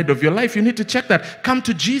happening inside of your life. You need to check that. Come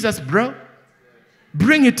to Jesus, bro.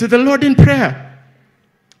 Bring it to the Lord in prayer.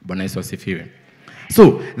 Bwana Yesu asifiwe.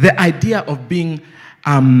 So, the idea of being,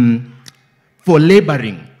 for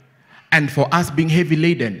laboring and for us being heavy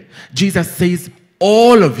laden, Jesus says,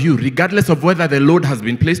 all of you, regardless of whether the load has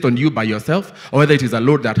been placed on you by yourself or whether it is a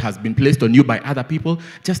load that has been placed on you by other people,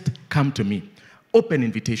 just come to me. Open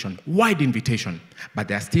invitation, wide invitation. But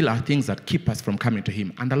there still are things that keep us from coming to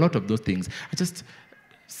him. And a lot of those things are just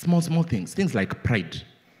small things. Things like pride.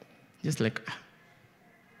 Just like,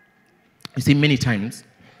 you see, many times,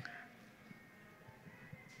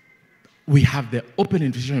 we have the open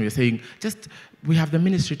invitation. We're saying, we have the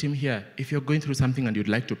ministry team here. If you're going through something and you'd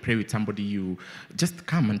like to pray with somebody, you just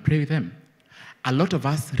come and pray with them. A lot of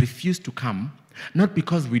us refuse to come, not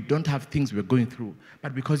because we don't have things we're going through,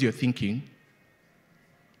 but because you're thinking,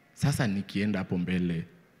 sasa nikienda hapo mbele,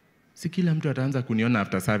 si kila mtu ataanza kuniona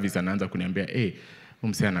after service anaanza kuniambia, hey,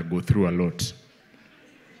 umse ana go through a lot.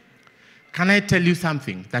 Can I tell you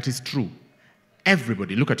something that is true?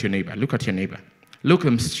 Everybody, look at your neighbor. Look at your neighbor. Look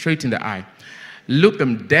them straight in the eye. Look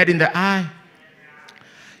them dead in the eye.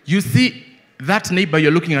 You see that neighbor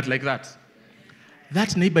you're looking at like that?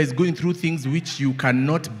 That neighbor is going through things which you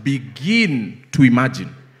cannot begin to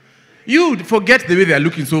imagine. You forget the way they are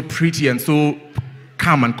looking so pretty and so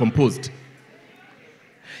calm and composed.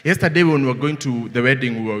 Yesterday when we were going to the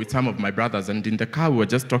wedding, we were with some of my brothers, and in the car we were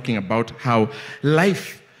just talking about how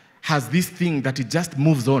life has this thing that it just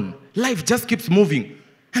moves on. Life just keeps moving.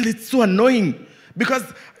 And it's so annoying because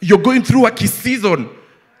you're going through a kiss season.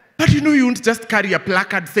 But you know you won't just carry a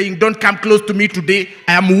placard saying, don't come close to me today.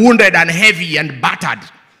 I am wounded and heavy and battered.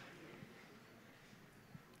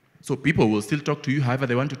 So people will still talk to you however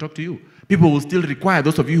they want to talk to you. People will still require,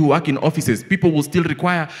 those of you who work in offices, people will still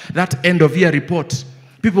require that end of year report.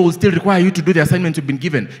 People will still require you to do the assignment you've been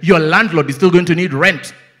given. Your landlord is still going to need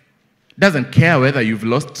rent. Doesn't care whether you've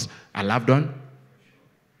lost a loved one.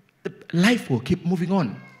 Life will keep moving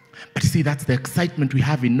on. But you see, that's the excitement we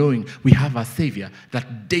have in knowing we have a Savior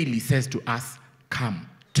that daily says to us, come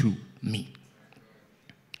to me.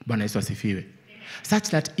 Bwana Yesu asifiwe. Such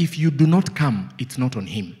that if you do not come, it's not on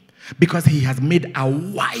him. Because he has made a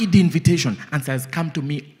wide invitation and says, come to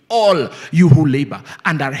me, all you who labor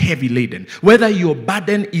and are heavy laden. Whether your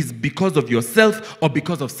burden is because of yourself or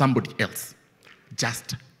because of somebody else.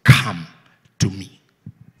 Just come to me.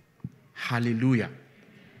 Hallelujah.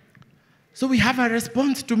 So we have a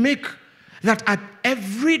response to make that at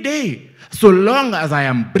every day, so long as I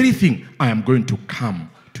am breathing, I am going to come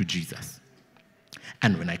to Jesus.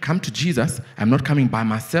 And when I come to Jesus, I'm not coming by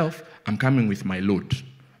myself, I'm coming with my load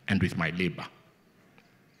and with my labor.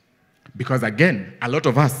 Because again, a lot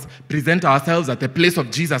of us present ourselves at the place of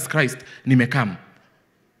Jesus Christ. Nimekam.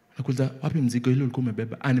 Nakuza, wapi mzigo ile ulikuwa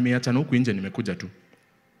umebeba? Nimeacha na huku nje nimekuja tu.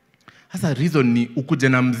 Sasa reason ni ukuje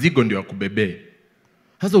na mzigo ndio akubebee.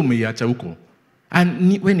 Sasa umeiacha huko.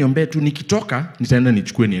 Wewe niombe tu nikitoka nitaenda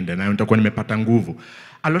nichukue niende nayo nitakuwa nimepata nguvu.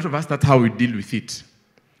 A lot of us, that's how we deal with it.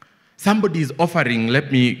 Somebody is offering,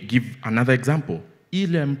 let me give another example.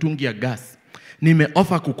 Ile mtungi ya gas.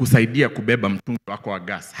 Nimeoffer kukusaidia kubeba mtungi wako wa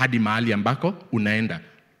gas hadi mahali ambako unaenda.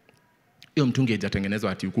 Hiyo mtungi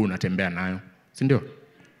haijatengenezwa ati uko unatembea nayo. Si ndio?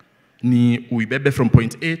 Ni uibebe from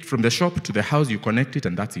point A, from the shop to the house, you connect it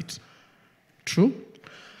and that's it. True?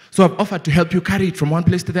 So I've offered to help you carry it from one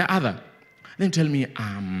place to the other. Then tell me,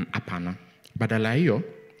 apana. Badala hiyo,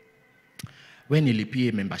 we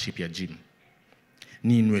nilipie membership ya gym.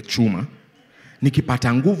 Niinue chuma.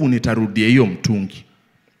 Nikipata nguvu nitarudie hiyo mtungi.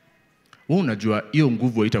 Wewe unajua hiyo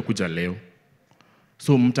nguvu haitakuja leo.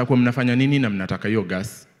 So mtakuwa mnafanya nini na mnataka hiyo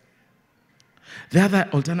gas? The other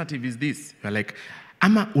alternative is this. You're like,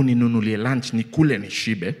 ama uninunulie lunch nikule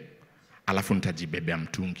nishibe, alafu nitajibebea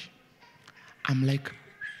mtungi. I'm like,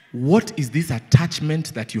 what is this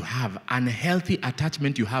attachment that you have, unhealthy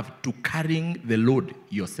attachment you have to carrying the load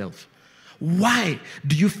yourself? Why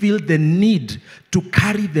do you feel the need to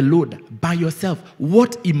carry the load by yourself?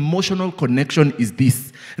 What emotional connection is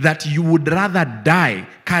this? That you would rather die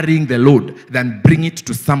carrying the load than bring it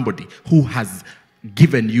to somebody who has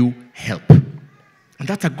given you help. And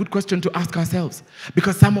that's a good question to ask ourselves,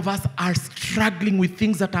 because some of us are struggling with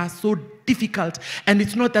things that are so difficult, and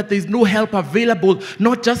it's not that there's no help available,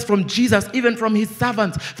 not just from Jesus, even from his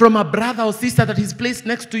servants, from a brother or sister that he's placed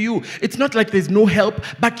next to you. It's not like there's no help,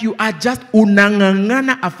 but you are just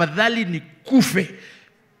unangangana afadhali ni kufe.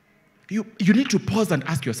 You need to pause and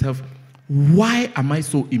ask yourself, why am I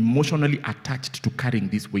so emotionally attached to carrying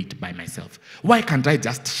this weight by myself? Why can't I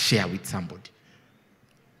just share with somebody?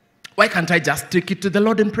 Why can't I just take it to the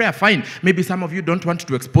Lord in prayer? Fine. Maybe some of you don't want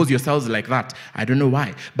to expose yourselves like that. I don't know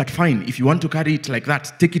why. But fine. If you want to carry it like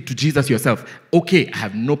that, take it to Jesus yourself. Okay, I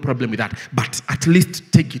have no problem with that. But at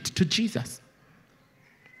least take it to Jesus.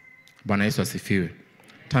 Bwana Yesu asifiwe.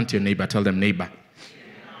 Turn to your neighbor. Tell them, neighbor,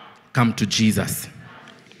 come to Jesus.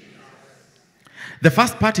 The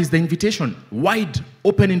first part is the invitation, wide,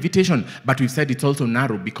 open invitation. But we've said it's also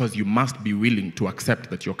narrow because you must be willing to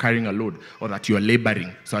accept that you're carrying a load or that you're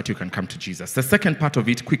laboring so that you can come to Jesus. The second part of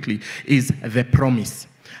it, quickly, is the promise.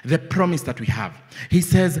 The promise that we have. He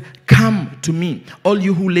says, come to me, all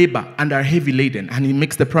you who labor and are heavy laden. And he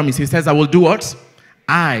makes the promise. He says, I will do what?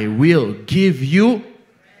 I will give you.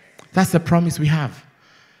 That's the promise we have.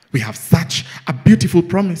 We have such a beautiful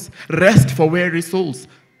promise. Rest for weary souls.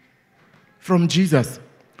 From Jesus.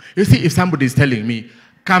 You see, if somebody is telling me,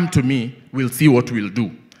 come to me, we'll see what we'll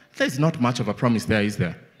do. There's not much of a promise there, is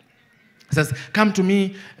there? It says, come to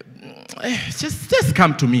me, just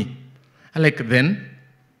come to me. Like, then,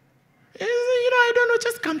 I don't know,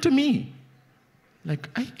 just come to me. Like,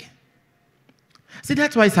 see,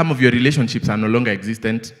 that's why some of your relationships are no longer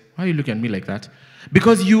existent. Why are you looking at me like that?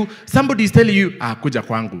 Because somebody is telling you, kuja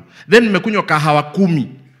kwangu. Then mmekunywa kahawa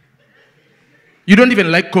 10. You don't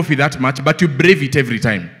even like coffee that much, but you brave it every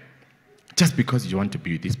time. Just because you want to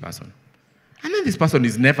be with this person. And then this person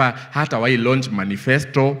is never hata why launch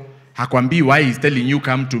manifesto. Hakwambi why he's telling you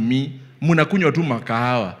come to me. Munakunywa tu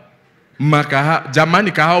makahawa.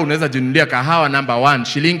 Jamani kahawa unaweza jinunulia kahawa number 1.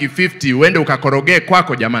 Shilingi 50. Uende ukakoroge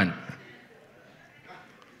kwako jamani.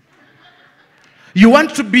 You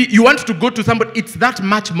want to go to somebody. It's that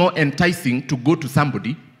much more enticing to go to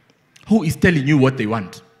somebody who is telling you what they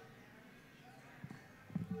want.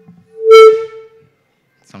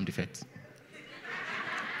 Sound effects.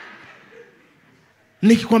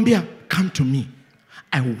 Nikikwambia, come to me.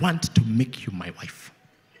 I want to make you my wife.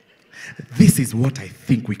 This is what I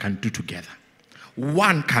think we can do together.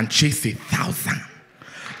 1 can chase 1,000.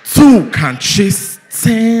 2 can chase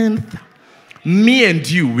 10,000. Me and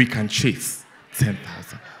you, we can chase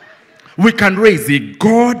 10,000. We can raise a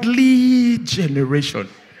godly generation.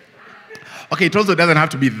 Okay, it also doesn't have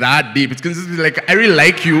to be that deep. It's just like, I really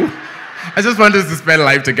like you. I just want us to spend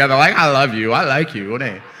life together. Like, I love you. I like you.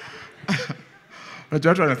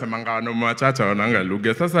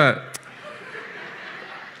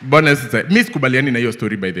 Mi sikubaliani na hiyo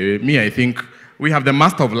story, by the way. Me, I think we have the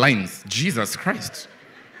master of lines, Jesus Christ.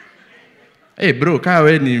 Hey bro, kaa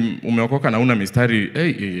we ni umeokoka na una mistari.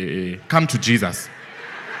 Hey, come to Jesus.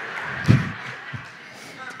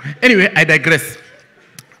 Anyway, I digress.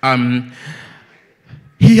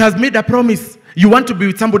 He has made a promise. You want to be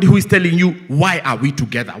with somebody who is telling you, why are we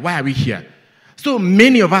together? Why are we here? So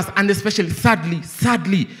many of us, and especially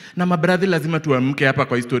sadly, na mabrother lazima tuamke hapa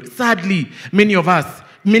kwa story. Sadly, many of us,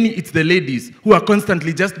 it's the ladies who are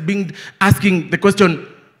constantly just asking the question,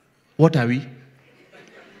 what are we?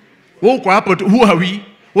 Who are we?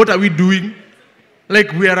 What are we doing?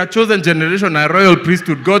 Like, we are a chosen generation, a royal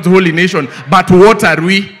priesthood, God's holy nation. But what are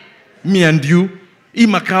we? Me and you.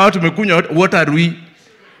 What are we?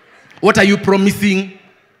 What are you promising?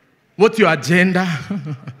 What's your agenda?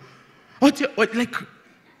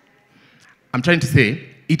 I'm trying to say,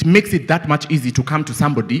 it makes it that much easy to come to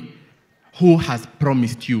somebody who has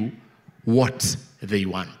promised you what they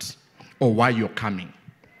want or why you're coming.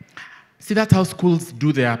 See, that's how schools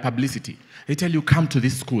do their publicity. They tell you, come to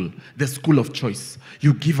this school, the school of choice.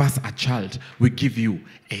 You give us a child, we give you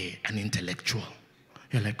an intellectual.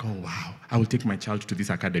 You're like, oh wow, I will take my child to this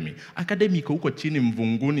academy. Academy iko huko chini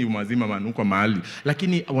mvunguni umazima manuko mahali.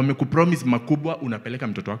 Lakini wamekupromise makubwa unapeleka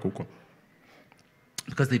mtoto wako huko.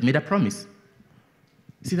 Because they've made a promise.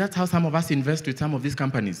 See, that's how some of us invest with some of these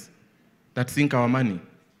companies that sink our money.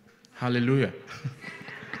 Hallelujah.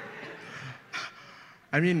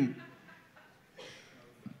 I mean,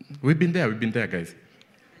 we've been there, guys.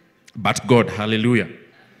 But God, hallelujah.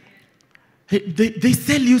 They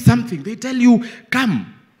sell you something. They tell you,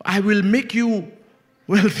 come, I will make you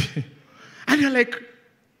wealthy. And you're like,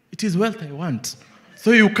 it is wealth I want.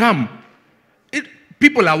 So you come.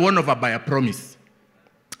 People are won over by a promise.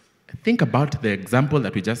 Think about the example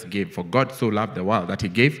that we just gave. For God so loved the world that he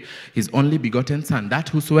gave his only begotten Son, that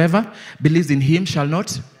whosoever believes in him shall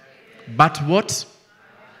not. But what?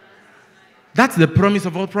 That's the promise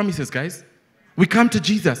of all promises, guys. We come to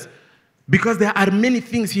Jesus because there are many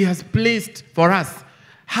things he has placed for us.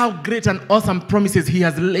 How great and awesome promises he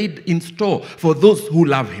has laid in store for those who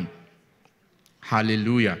love him.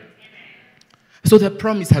 Hallelujah. So the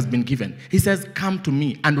promise has been given. He says, come to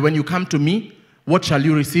me. And when you come to me, what shall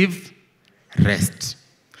you receive? Rest.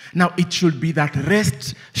 Now, it should be that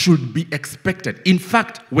rest should be expected. In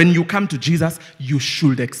fact, when you come to Jesus, you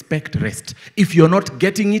should expect rest. If you're not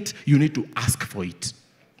getting it, you need to ask for it.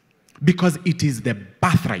 Because it is the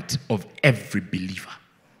birthright of every believer.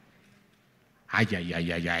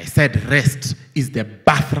 I said rest is the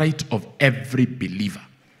birthright of every believer.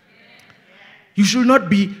 You should not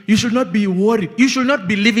be worried. You should not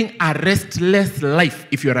be living a restless life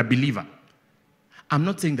if you're a believer. I'm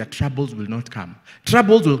not saying that troubles will not come.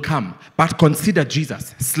 Troubles will come, but consider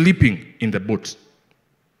Jesus sleeping in the boat.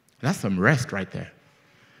 That's some rest right there.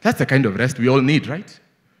 That's the kind of rest we all need, right?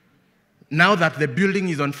 Now that the building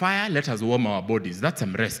is on fire, let us warm our bodies. That's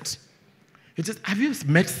some rest. It's just, have you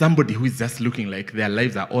met somebody who is just looking like their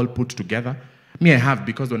lives are all put together? Me, I have,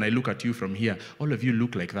 because when I look at you from here, all of you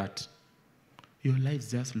look like that. Your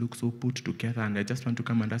lives just look so put together, and I just want to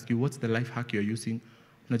come and ask you, what's the life hack you're using?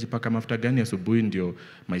 Unajipaka mafuta gani asubuhi ndio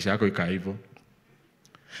maisha yako ika hivyo?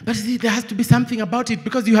 But see, there has to be something about it,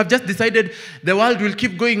 because you have just decided the world will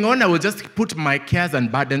keep going on. I will just put my cares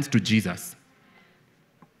and burdens to Jesus.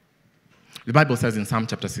 The Bible says in Psalm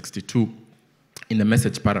chapter 62, in the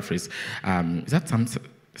Message paraphrase, is that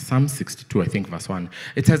Psalm 62, I think, verse 1.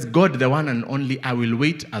 It says, God, the one and only, I will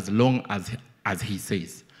wait as long as he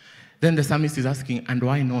says. Then the psalmist is asking, and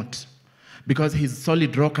why not? Because he's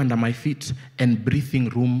solid rock under my feet and breathing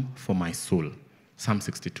room for my soul. Psalm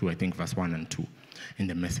 62, I think, verse 1 and 2 in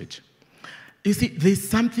the Message. You see, there's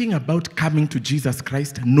something about coming to Jesus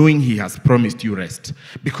Christ knowing he has promised you rest.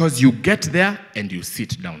 Because you get there and you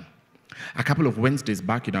sit down. A couple of Wednesdays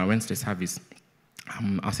back in our Wednesday service,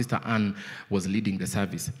 our sister Anne was leading the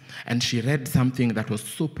service, and she read something that was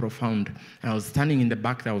so profound. And I was standing in the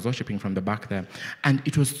back there, I was worshiping from the back there, and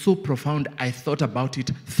it was so profound. I thought about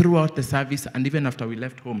it throughout the service and even after we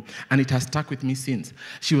left home, and it has stuck with me since.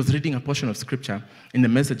 She was reading a portion of scripture in the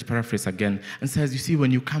Message paraphrase again, and says, you see,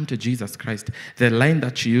 when you come to Jesus Christ, the line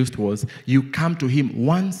that she used was, you come to him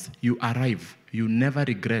once you arrive, you never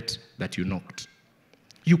regret that you knocked.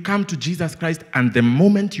 You come to Jesus Christ, and the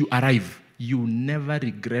moment you arrive, you never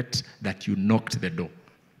regret that you knocked the door.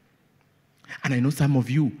 And I know some of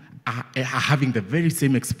you are having the very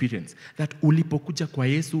same experience, that ulipokuja kwa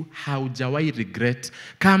Yesu haujawai regret.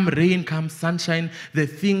 Come rain, come sunshine, the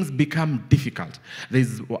things become difficult.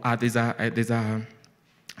 There's a I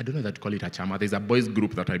don't know that to call it a chama. There's a boys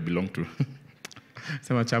group that I belong to.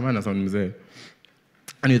 Sema chama na sound mzee.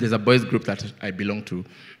 Anyway, there's a boys group that I belong to,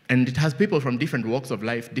 and it has people from different walks of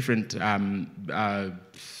life, different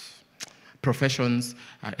professions.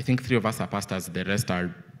 I think 3 of us are pastors. The rest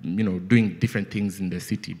are, doing different things in the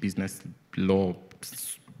city, business, law.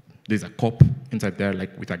 There's a cop inside there,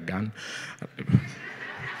 like with a gun.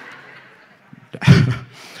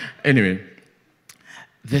 Anyway,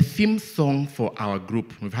 the theme song for our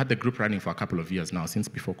group, we've had the group running for a couple of years now, since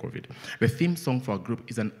before COVID. The theme song for our group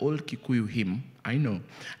is an old Kikuyu hymn, I know.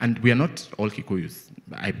 And we are not all Kikuyus.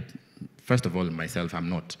 First of all, myself, I'm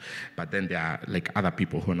not. But then there are like other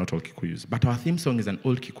people who are not all Kikuyus. But our theme song is an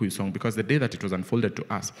old Kikuyu song, because the day that it was unfolded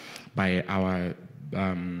to us by our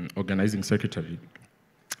organizing secretary,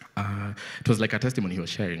 it was like a testimony he was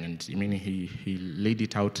sharing, and he laid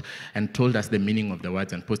it out and told us the meaning of the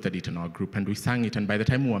words and posted it in our group, and we sang it. And by the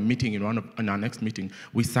time we were meeting in our next meeting,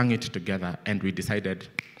 we sang it together, and we decided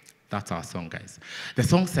that's our song, guys. The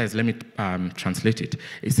song says, let me translate it.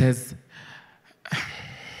 It says,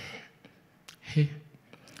 hey,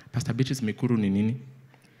 Pastor Beatrice, Mikuru ni nini?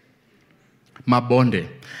 Mabonde.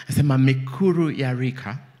 Nasema Mikuru ya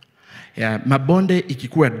rika. Mabonde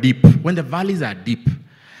ikikuwa deep. When the valleys are deep,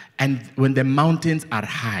 and when the mountains are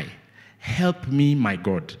high, help me, my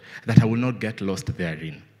God, that I will not get lost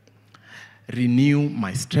therein. Renew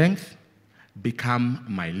my strength, become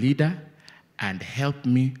my leader, and help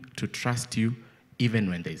me to trust you even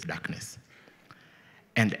when there is darkness.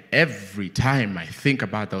 And every time I think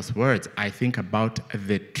about those words, I think about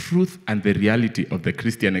the truth and the reality of the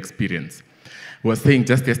Christian experience. I was saying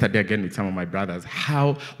just yesterday again with some of my brothers,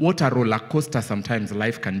 what a roller coaster sometimes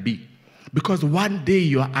life can be. Because one day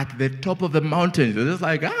you are at the top of the mountain, you're just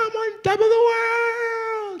like, I'm on top of the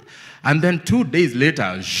world. And then 2 days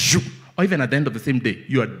later, or even at the end of the same day,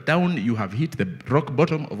 you are down, you have hit the rock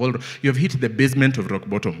bottom of all, you have hit the basement of rock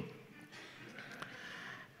bottom.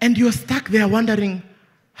 And you're stuck there wondering,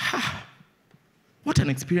 what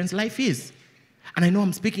an experience life is. And I know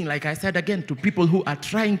I'm speaking, like I said again, to people who are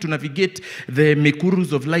trying to navigate the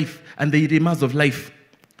mekurus of life and the irimas of life.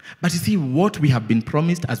 But you see, what we have been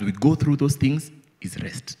promised as we go through those things is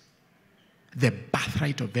rest. The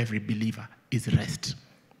birthright of every believer is rest.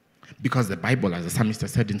 Because the Bible, as the psalmist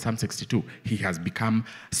said in Psalm 62, he has become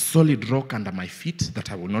solid rock under my feet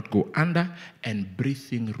that I will not go under, and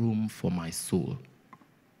breathing room for my soul.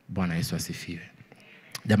 Bwana Yesu asifiwe.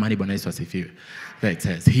 Jamani, Bwana Yesu asifiwe. There it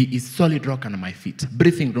says, he is solid rock under my feet,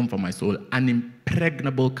 breathing room for my soul, an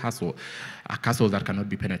impregnable castle, a castle that cannot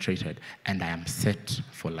be penetrated, and I am set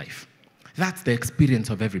for life. That's the experience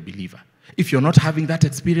of every believer. If you're not having that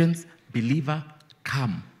experience, believer,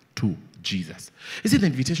 come to Jesus. You see, the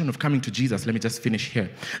invitation of coming to Jesus, let me just finish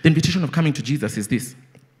here. The invitation of coming to Jesus is this.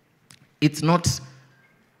 It's not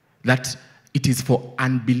that it is for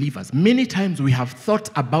unbelievers. Many times we have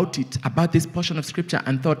thought about it, about this portion of scripture,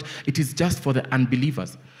 and thought it is just for the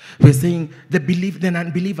unbelievers. We're saying the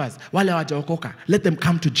unbelievers, wale hawajaokoka, let them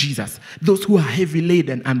come to Jesus. Those who are heavy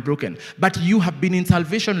laden and broken. But you have been in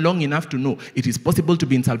salvation long enough to know it is possible to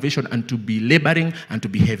be in salvation and to be laboring and to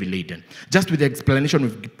be heavy laden. Just with the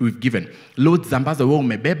explanation we've given. Loads ambazo wewe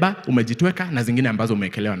umebeba, umejitweka, na zingine ambazo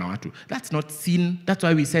umekelewa na watu. That's not sin. That's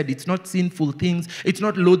why we said it's not sinful things. It's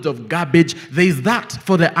not loads of garbage. There is that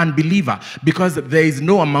for the unbeliever, because there is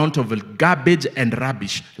no amount of garbage and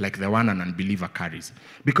rubbish like the one an unbeliever carries.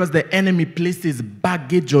 Because the enemy places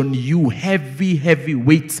baggage on you, heavy, heavy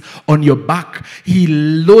weights on your back. He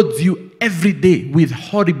loads you every day with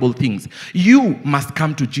horrible things. You must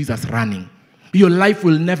come to Jesus running. Your life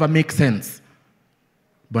will never make sense.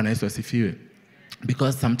 Bwana Yesu asifiwe.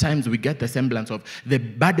 Because sometimes we get the semblance of the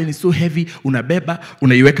burden is so heavy, unabeba,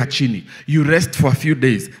 unaiweka chini. You rest for a few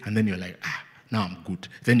days, and then you're like, now I'm good.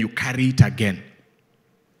 Then you carry it again.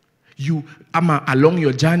 Along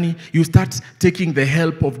your journey, you start taking the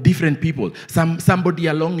help of different people. Somebody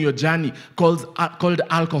along your journey called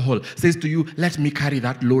alcohol says to you, let me carry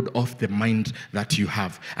that load off the mind that you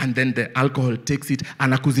have. And then the alcohol takes it,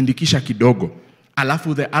 anakuzindikisha kidogo.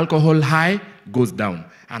 Alafu the alcohol high goes down.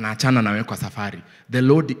 Anaachana nawe kwa safari. The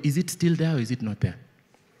load, is it still there or is it not there?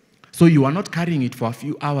 So you are not carrying it for a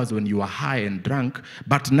few hours when you are high and drunk,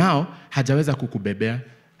 but now hajaweza kukubebea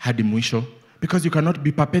hadi mwisho. Because you cannot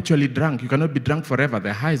be perpetually drunk. You cannot be drunk forever.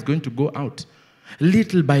 The high is going to go out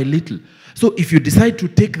little by little. So if you decide to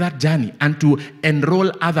take that journey and to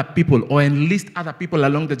enroll other people or enlist other people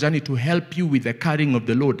along the journey to help you with the carrying of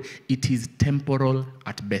the load, it is temporal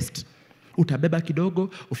at best. Utabeba kidogo,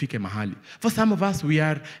 ufike mahali. For some of us, we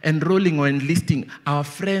are enrolling or enlisting our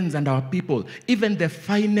friends and our people, even the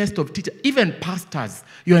finest of teachers, even pastors.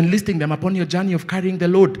 You're enlisting them upon your journey of carrying the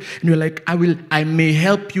load. And you're like, I may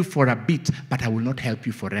help you for a bit, but I will not help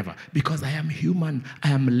you forever. Because I am human.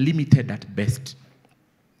 I am limited at best.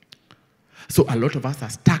 So a lot of us are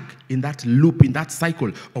stuck in that loop, in that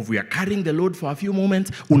cycle of we are carrying the load for a few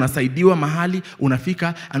moments, unasaidiwa mahali,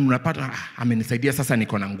 unafika, and unapata, amenisaidia sasa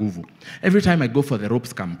niko na nguvu. Every time I go for the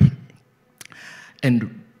ropes camp,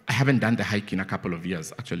 and I haven't done the hike in a couple of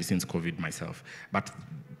years, actually since COVID myself, but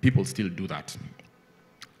people still do that.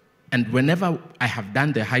 And whenever I have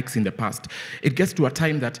done the hikes in the past, it gets to a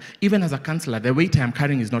time that even as a counselor, the weight I'm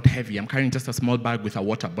carrying is not heavy. I'm carrying just a small bag with a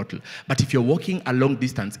water bottle. But if you're walking a long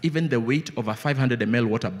distance, even the weight of a 500 ml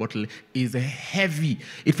water bottle is heavy.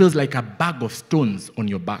 It feels like a bag of stones on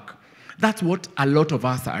your back. That's what a lot of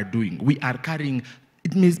us are doing. We are carrying,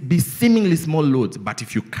 it may be seemingly small loads, but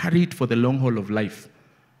if you carry it for the long haul of life,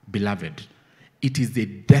 beloved, it is a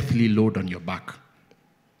deathly load on your back.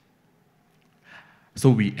 So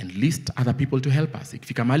we enlist other people to help us.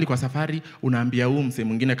 Ikifika mahali kwa safari, unaambia mse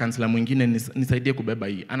mwingine, kansela mwingine, nisaidie kubeba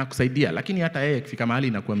hii. Anakusaidia, lakini hata yeye ikifika mahali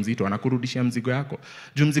inakuwa mzito, anakurudishia mzigo yako.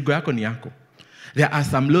 Juu mzigo yako ni yako. There are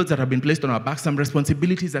some loads that have been placed on our back, some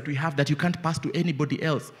responsibilities that we have that you can't pass to anybody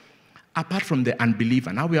else. Apart from the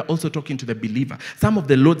unbeliever, now we are also talking to the believer. Some of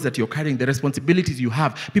the loads that you're carrying, the responsibilities you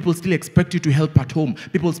have, people still expect you to help at home.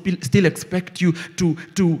 People still expect you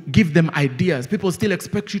to give them ideas. People still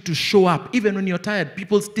expect you to show up. Even when you're tired,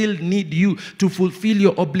 people still need you to fulfill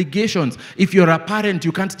your obligations. If you're a parent,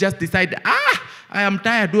 you can't just decide, I am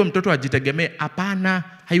tired, mtoto ajitegemee. Hapana,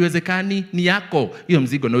 haiwezekani, ni yako. Hiyo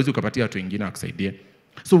mzigo na uwezi ukapatia watu wengine wakusaidie.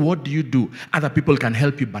 So what do? Other people can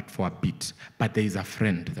help you, but for a bit. But there is a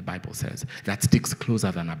friend, the Bible says, that sticks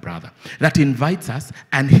closer than a brother, that invites us,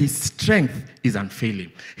 and his strength is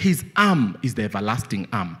unfailing. His arm is the everlasting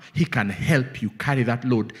arm. He can help you carry that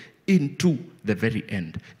load into the very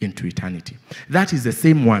end, into eternity. That is the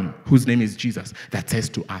same one whose name is Jesus that says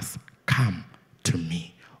to us, come to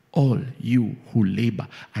me, all you who labor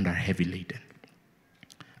and are heavy laden.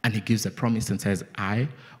 And he gives a promise and says, I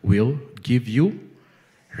will give you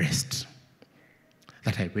rest.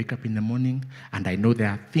 That I wake up in the morning and I know there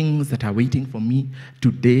are things that are waiting for me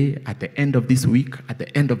today, at the end of this week, at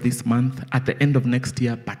the end of this month, at the end of next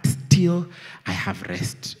year, but still I have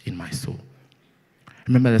rest in my soul.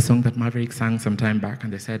 Remember the song that Maverick sang some time back,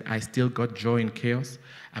 and they said, I still got joy in chaos.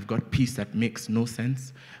 I've got peace that makes no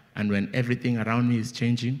sense. And when everything around me is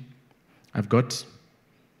changing, I've got,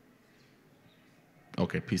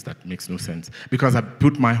 peace that makes no sense. Because I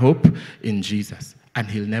put my hope in Jesus, and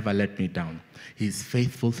he'll never let me down. He's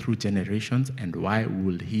faithful through generations, and why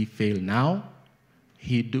will he fail now?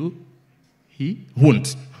 He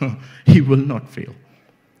won't. He will not fail.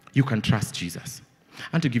 You can trust Jesus.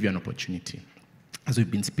 And to give you an opportunity, as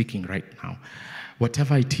we've been speaking right now,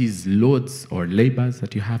 whatever it is, loads or labors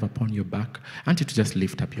that you have upon your back, I want you to just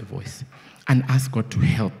lift up your voice and ask God to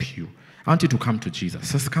help you. I want you to come to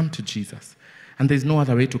Jesus. Just come to Jesus. And there's no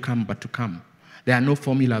other way to come but to come. There are no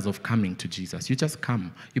formulas of coming to Jesus. You just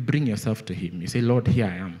come. You bring yourself to him. You say, Lord, here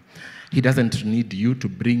I am. He doesn't need you to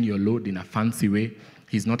bring your load in a fancy way.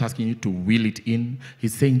 He's not asking you to wheel it in.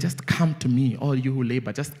 He's saying, just come to me, all you who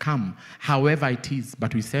labor, just come, however it is.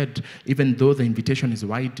 But we said, even though the invitation is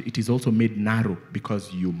wide, it is also made narrow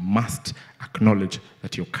because you must acknowledge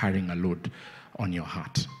that you're carrying a load on your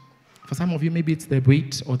heart. For some of you, maybe it's the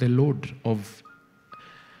weight or the load of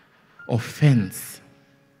offense.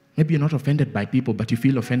 Maybe you're not offended by people, but you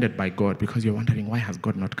feel offended by God because you're wondering, why has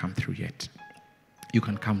God not come through yet? You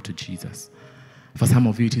can come to Jesus. For some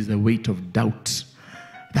of you, it is the weight of doubt.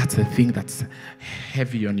 That's the thing that's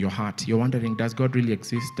heavy on your heart. You're wondering, does God really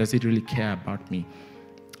exist? Does he really care about me?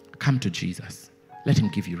 Come to Jesus. Let him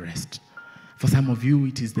give you rest. For some of you,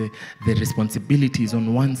 it is the responsibilities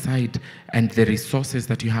on one side and the resources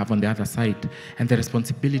that you have on the other side. And the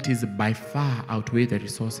responsibilities by far outweigh the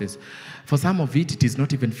resources. For some of it, it is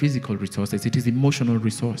not even physical resources. It is emotional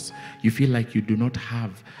resource. You feel like you do not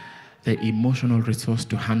have the emotional resource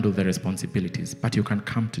to handle the responsibilities. But you can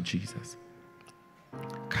come to Jesus.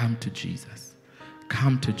 Come to Jesus.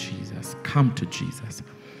 Come to Jesus. Come to Jesus.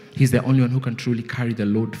 He's the only one who can truly carry the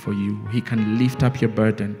load for you. He can lift up your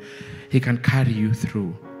burden. He can carry you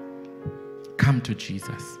through. Come to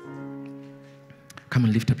Jesus. Come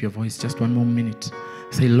and lift up your voice just one more minute.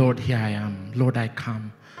 Say, Lord, here I am. Lord, I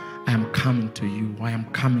come. I am coming to you. I am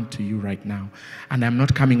coming to you right now. And I'm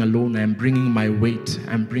not coming alone. I am bringing my weight.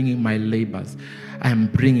 I'm bringing my labors. I am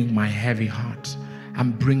bringing my heavy heart.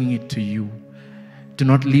 I'm bringing it to you. Do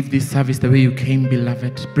not leave this service the way you came,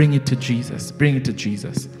 beloved. Bring it to Jesus. Bring it to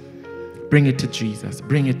Jesus. Bring it to Jesus.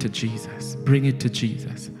 Bring it to Jesus. Bring it to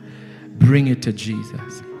Jesus. Bring it to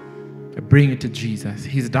Jesus. Bring it to Jesus.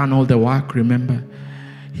 He's done all the work, remember?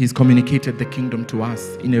 He's communicated the kingdom to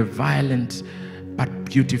us in a violent but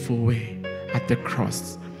beautiful way at the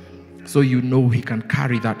cross. So you know he can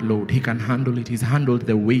carry that load. He can handle it. He's handled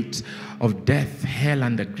the weight of death, hell,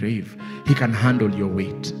 and the grave. He can handle your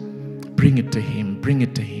weight. Bring it to him. Bring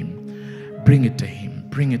it to him. Bring it to him.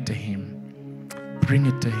 Bring it to him. Bring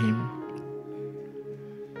it to him.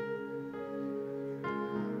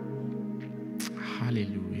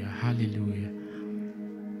 Hallelujah. Hallelujah.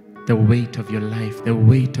 The weight of your life, the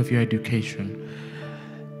weight of your education,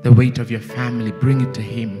 the weight of your family, bring it to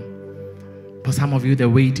him. For some of you, the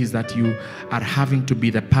weight is that you are having to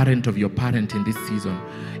be the parent of your parent in this season.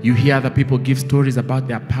 You hear other people give stories about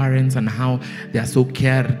their parents and how they are so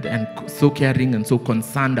cared and so caring and so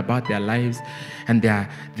concerned about their lives, and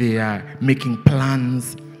they are making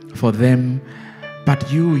plans for them. But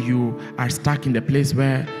you are stuck in the place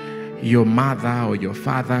where your mother or your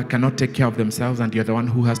father cannot take care of themselves, and you're the one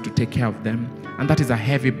who has to take care of them. And that is a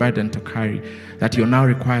heavy burden to carry, that you're now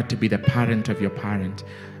required to be the parent of your parent.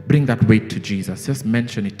 Bring that weight to Jesus. Just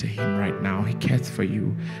mention it to him right now. He cares for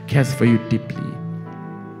you deeply.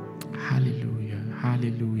 Hallelujah,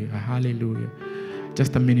 hallelujah, hallelujah.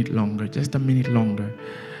 Just a minute longer, just a minute longer.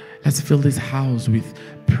 Let's fill this house with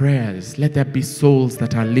prayers. Let there be souls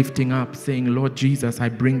that are lifting up, saying, Lord Jesus, I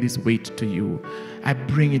bring this weight to you. I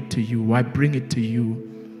bring it to you. I bring it to you.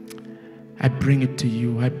 I bring it to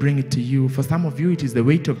you. I bring it to you. For some of you, it is the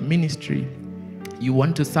weight of ministry. You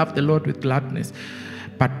want to serve the Lord with gladness,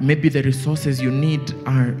 but maybe the resources you need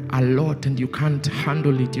are a lot and you can't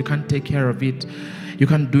handle it. You can't take care of it. You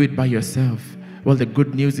can't do it by yourself. Well, the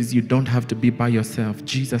good news is you don't have to be by yourself.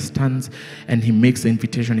 Jesus stands and he makes the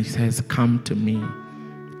invitation. He says, come to me.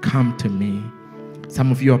 Come to me.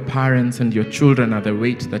 Some of you are parents and your children are the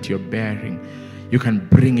weight that you're bearing. you can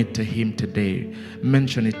bring it to him today.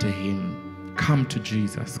 Mention it to him. Come to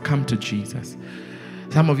Jesus. Come to Jesus.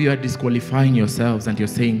 Some of you are disqualifying yourselves and you're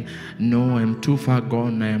saying, no, I'm too far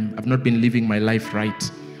gone. I've not been living my life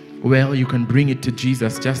right. Well, you can bring it to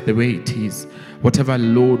Jesus just the way it is. Whatever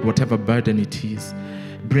load, whatever burden it is,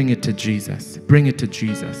 bring it to Jesus. Bring it to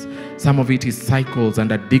Jesus. Some of it is cycles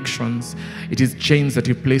and addictions. It is chains that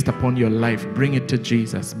you've placed upon your life. Bring it to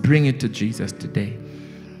Jesus. Bring it to Jesus today.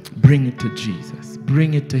 Bring it to Jesus.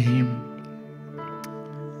 Bring it to him.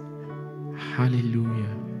 Hallelujah.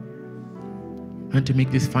 I want to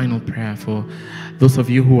make this final prayer for those of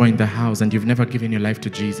you who are in the house and you've never given your life to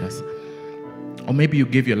Jesus. Or maybe you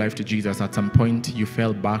gave your life to Jesus at some point, you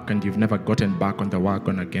fell back and you've never gotten back on the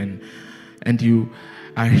wagon again. And you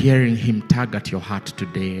are hearing him tug at your heart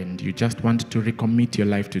today and you just want to recommit your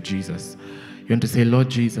life to Jesus. You want to say, Lord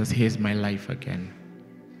Jesus, here's my life again.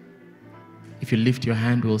 If you lift your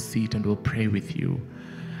hand, we'll see it and we'll pray with you.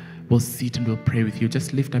 We'll see it and we'll pray with you.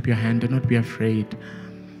 Just lift up your hand. Do not be afraid.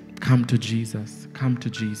 Come to Jesus. Come to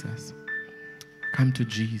Jesus. Come to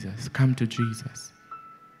Jesus. Come to Jesus.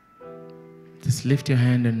 Just lift your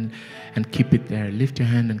hand and keep it there. Lift your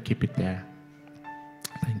hand and keep it there.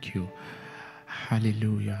 Thank you.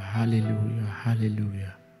 Hallelujah. Hallelujah.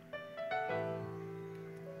 Hallelujah.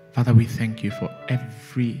 Father, we thank you for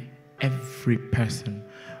every person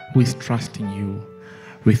who is trusting you.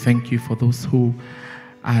 We thank you for those who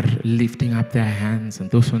are lifting up their hands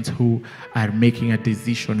and those ones who are making a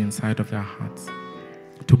decision inside of their hearts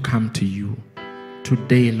to come to you.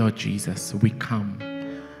 Today, Lord Jesus, we come.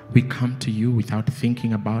 We come to you without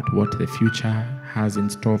thinking about what the future has in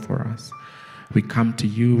store for us. We come to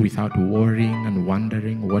you without worrying and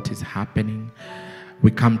wondering what is happening.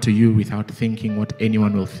 We come to you without thinking what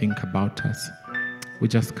anyone will think about us. We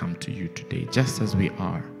just come to you today, just as we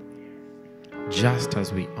are. Just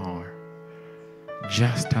as we are.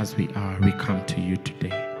 Just as we are, we come to you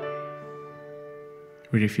today.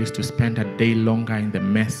 We refuse to spend a day longer in the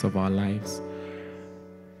mess of our lives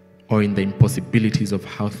or in the impossibilities of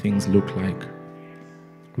how things look like.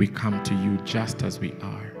 We come to you just as we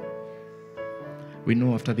are. We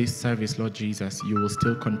know after this service, Lord Jesus, you will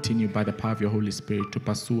still continue by the power of your Holy Spirit to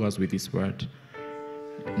pursue us with this word.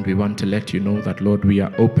 And we want to let you know that, Lord, we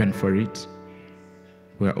are open for it.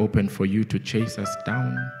 We are open for you to chase us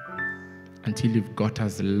down until you've got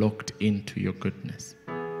us locked into your goodness.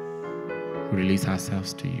 We release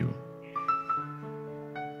ourselves to you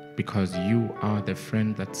because you are the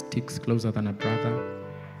friend that sticks closer than a brother,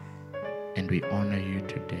 and we honor you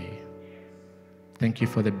today. Thank you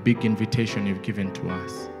for the big invitation you've given to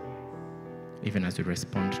us, even as we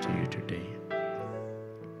respond to you today.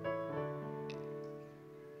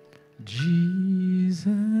 Jesus,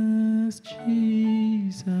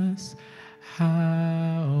 Jesus,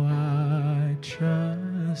 how I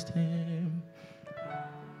trust him.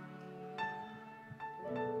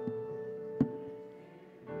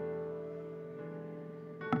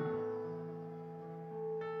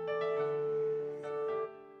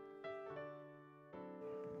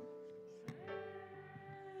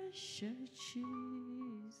 Should choose.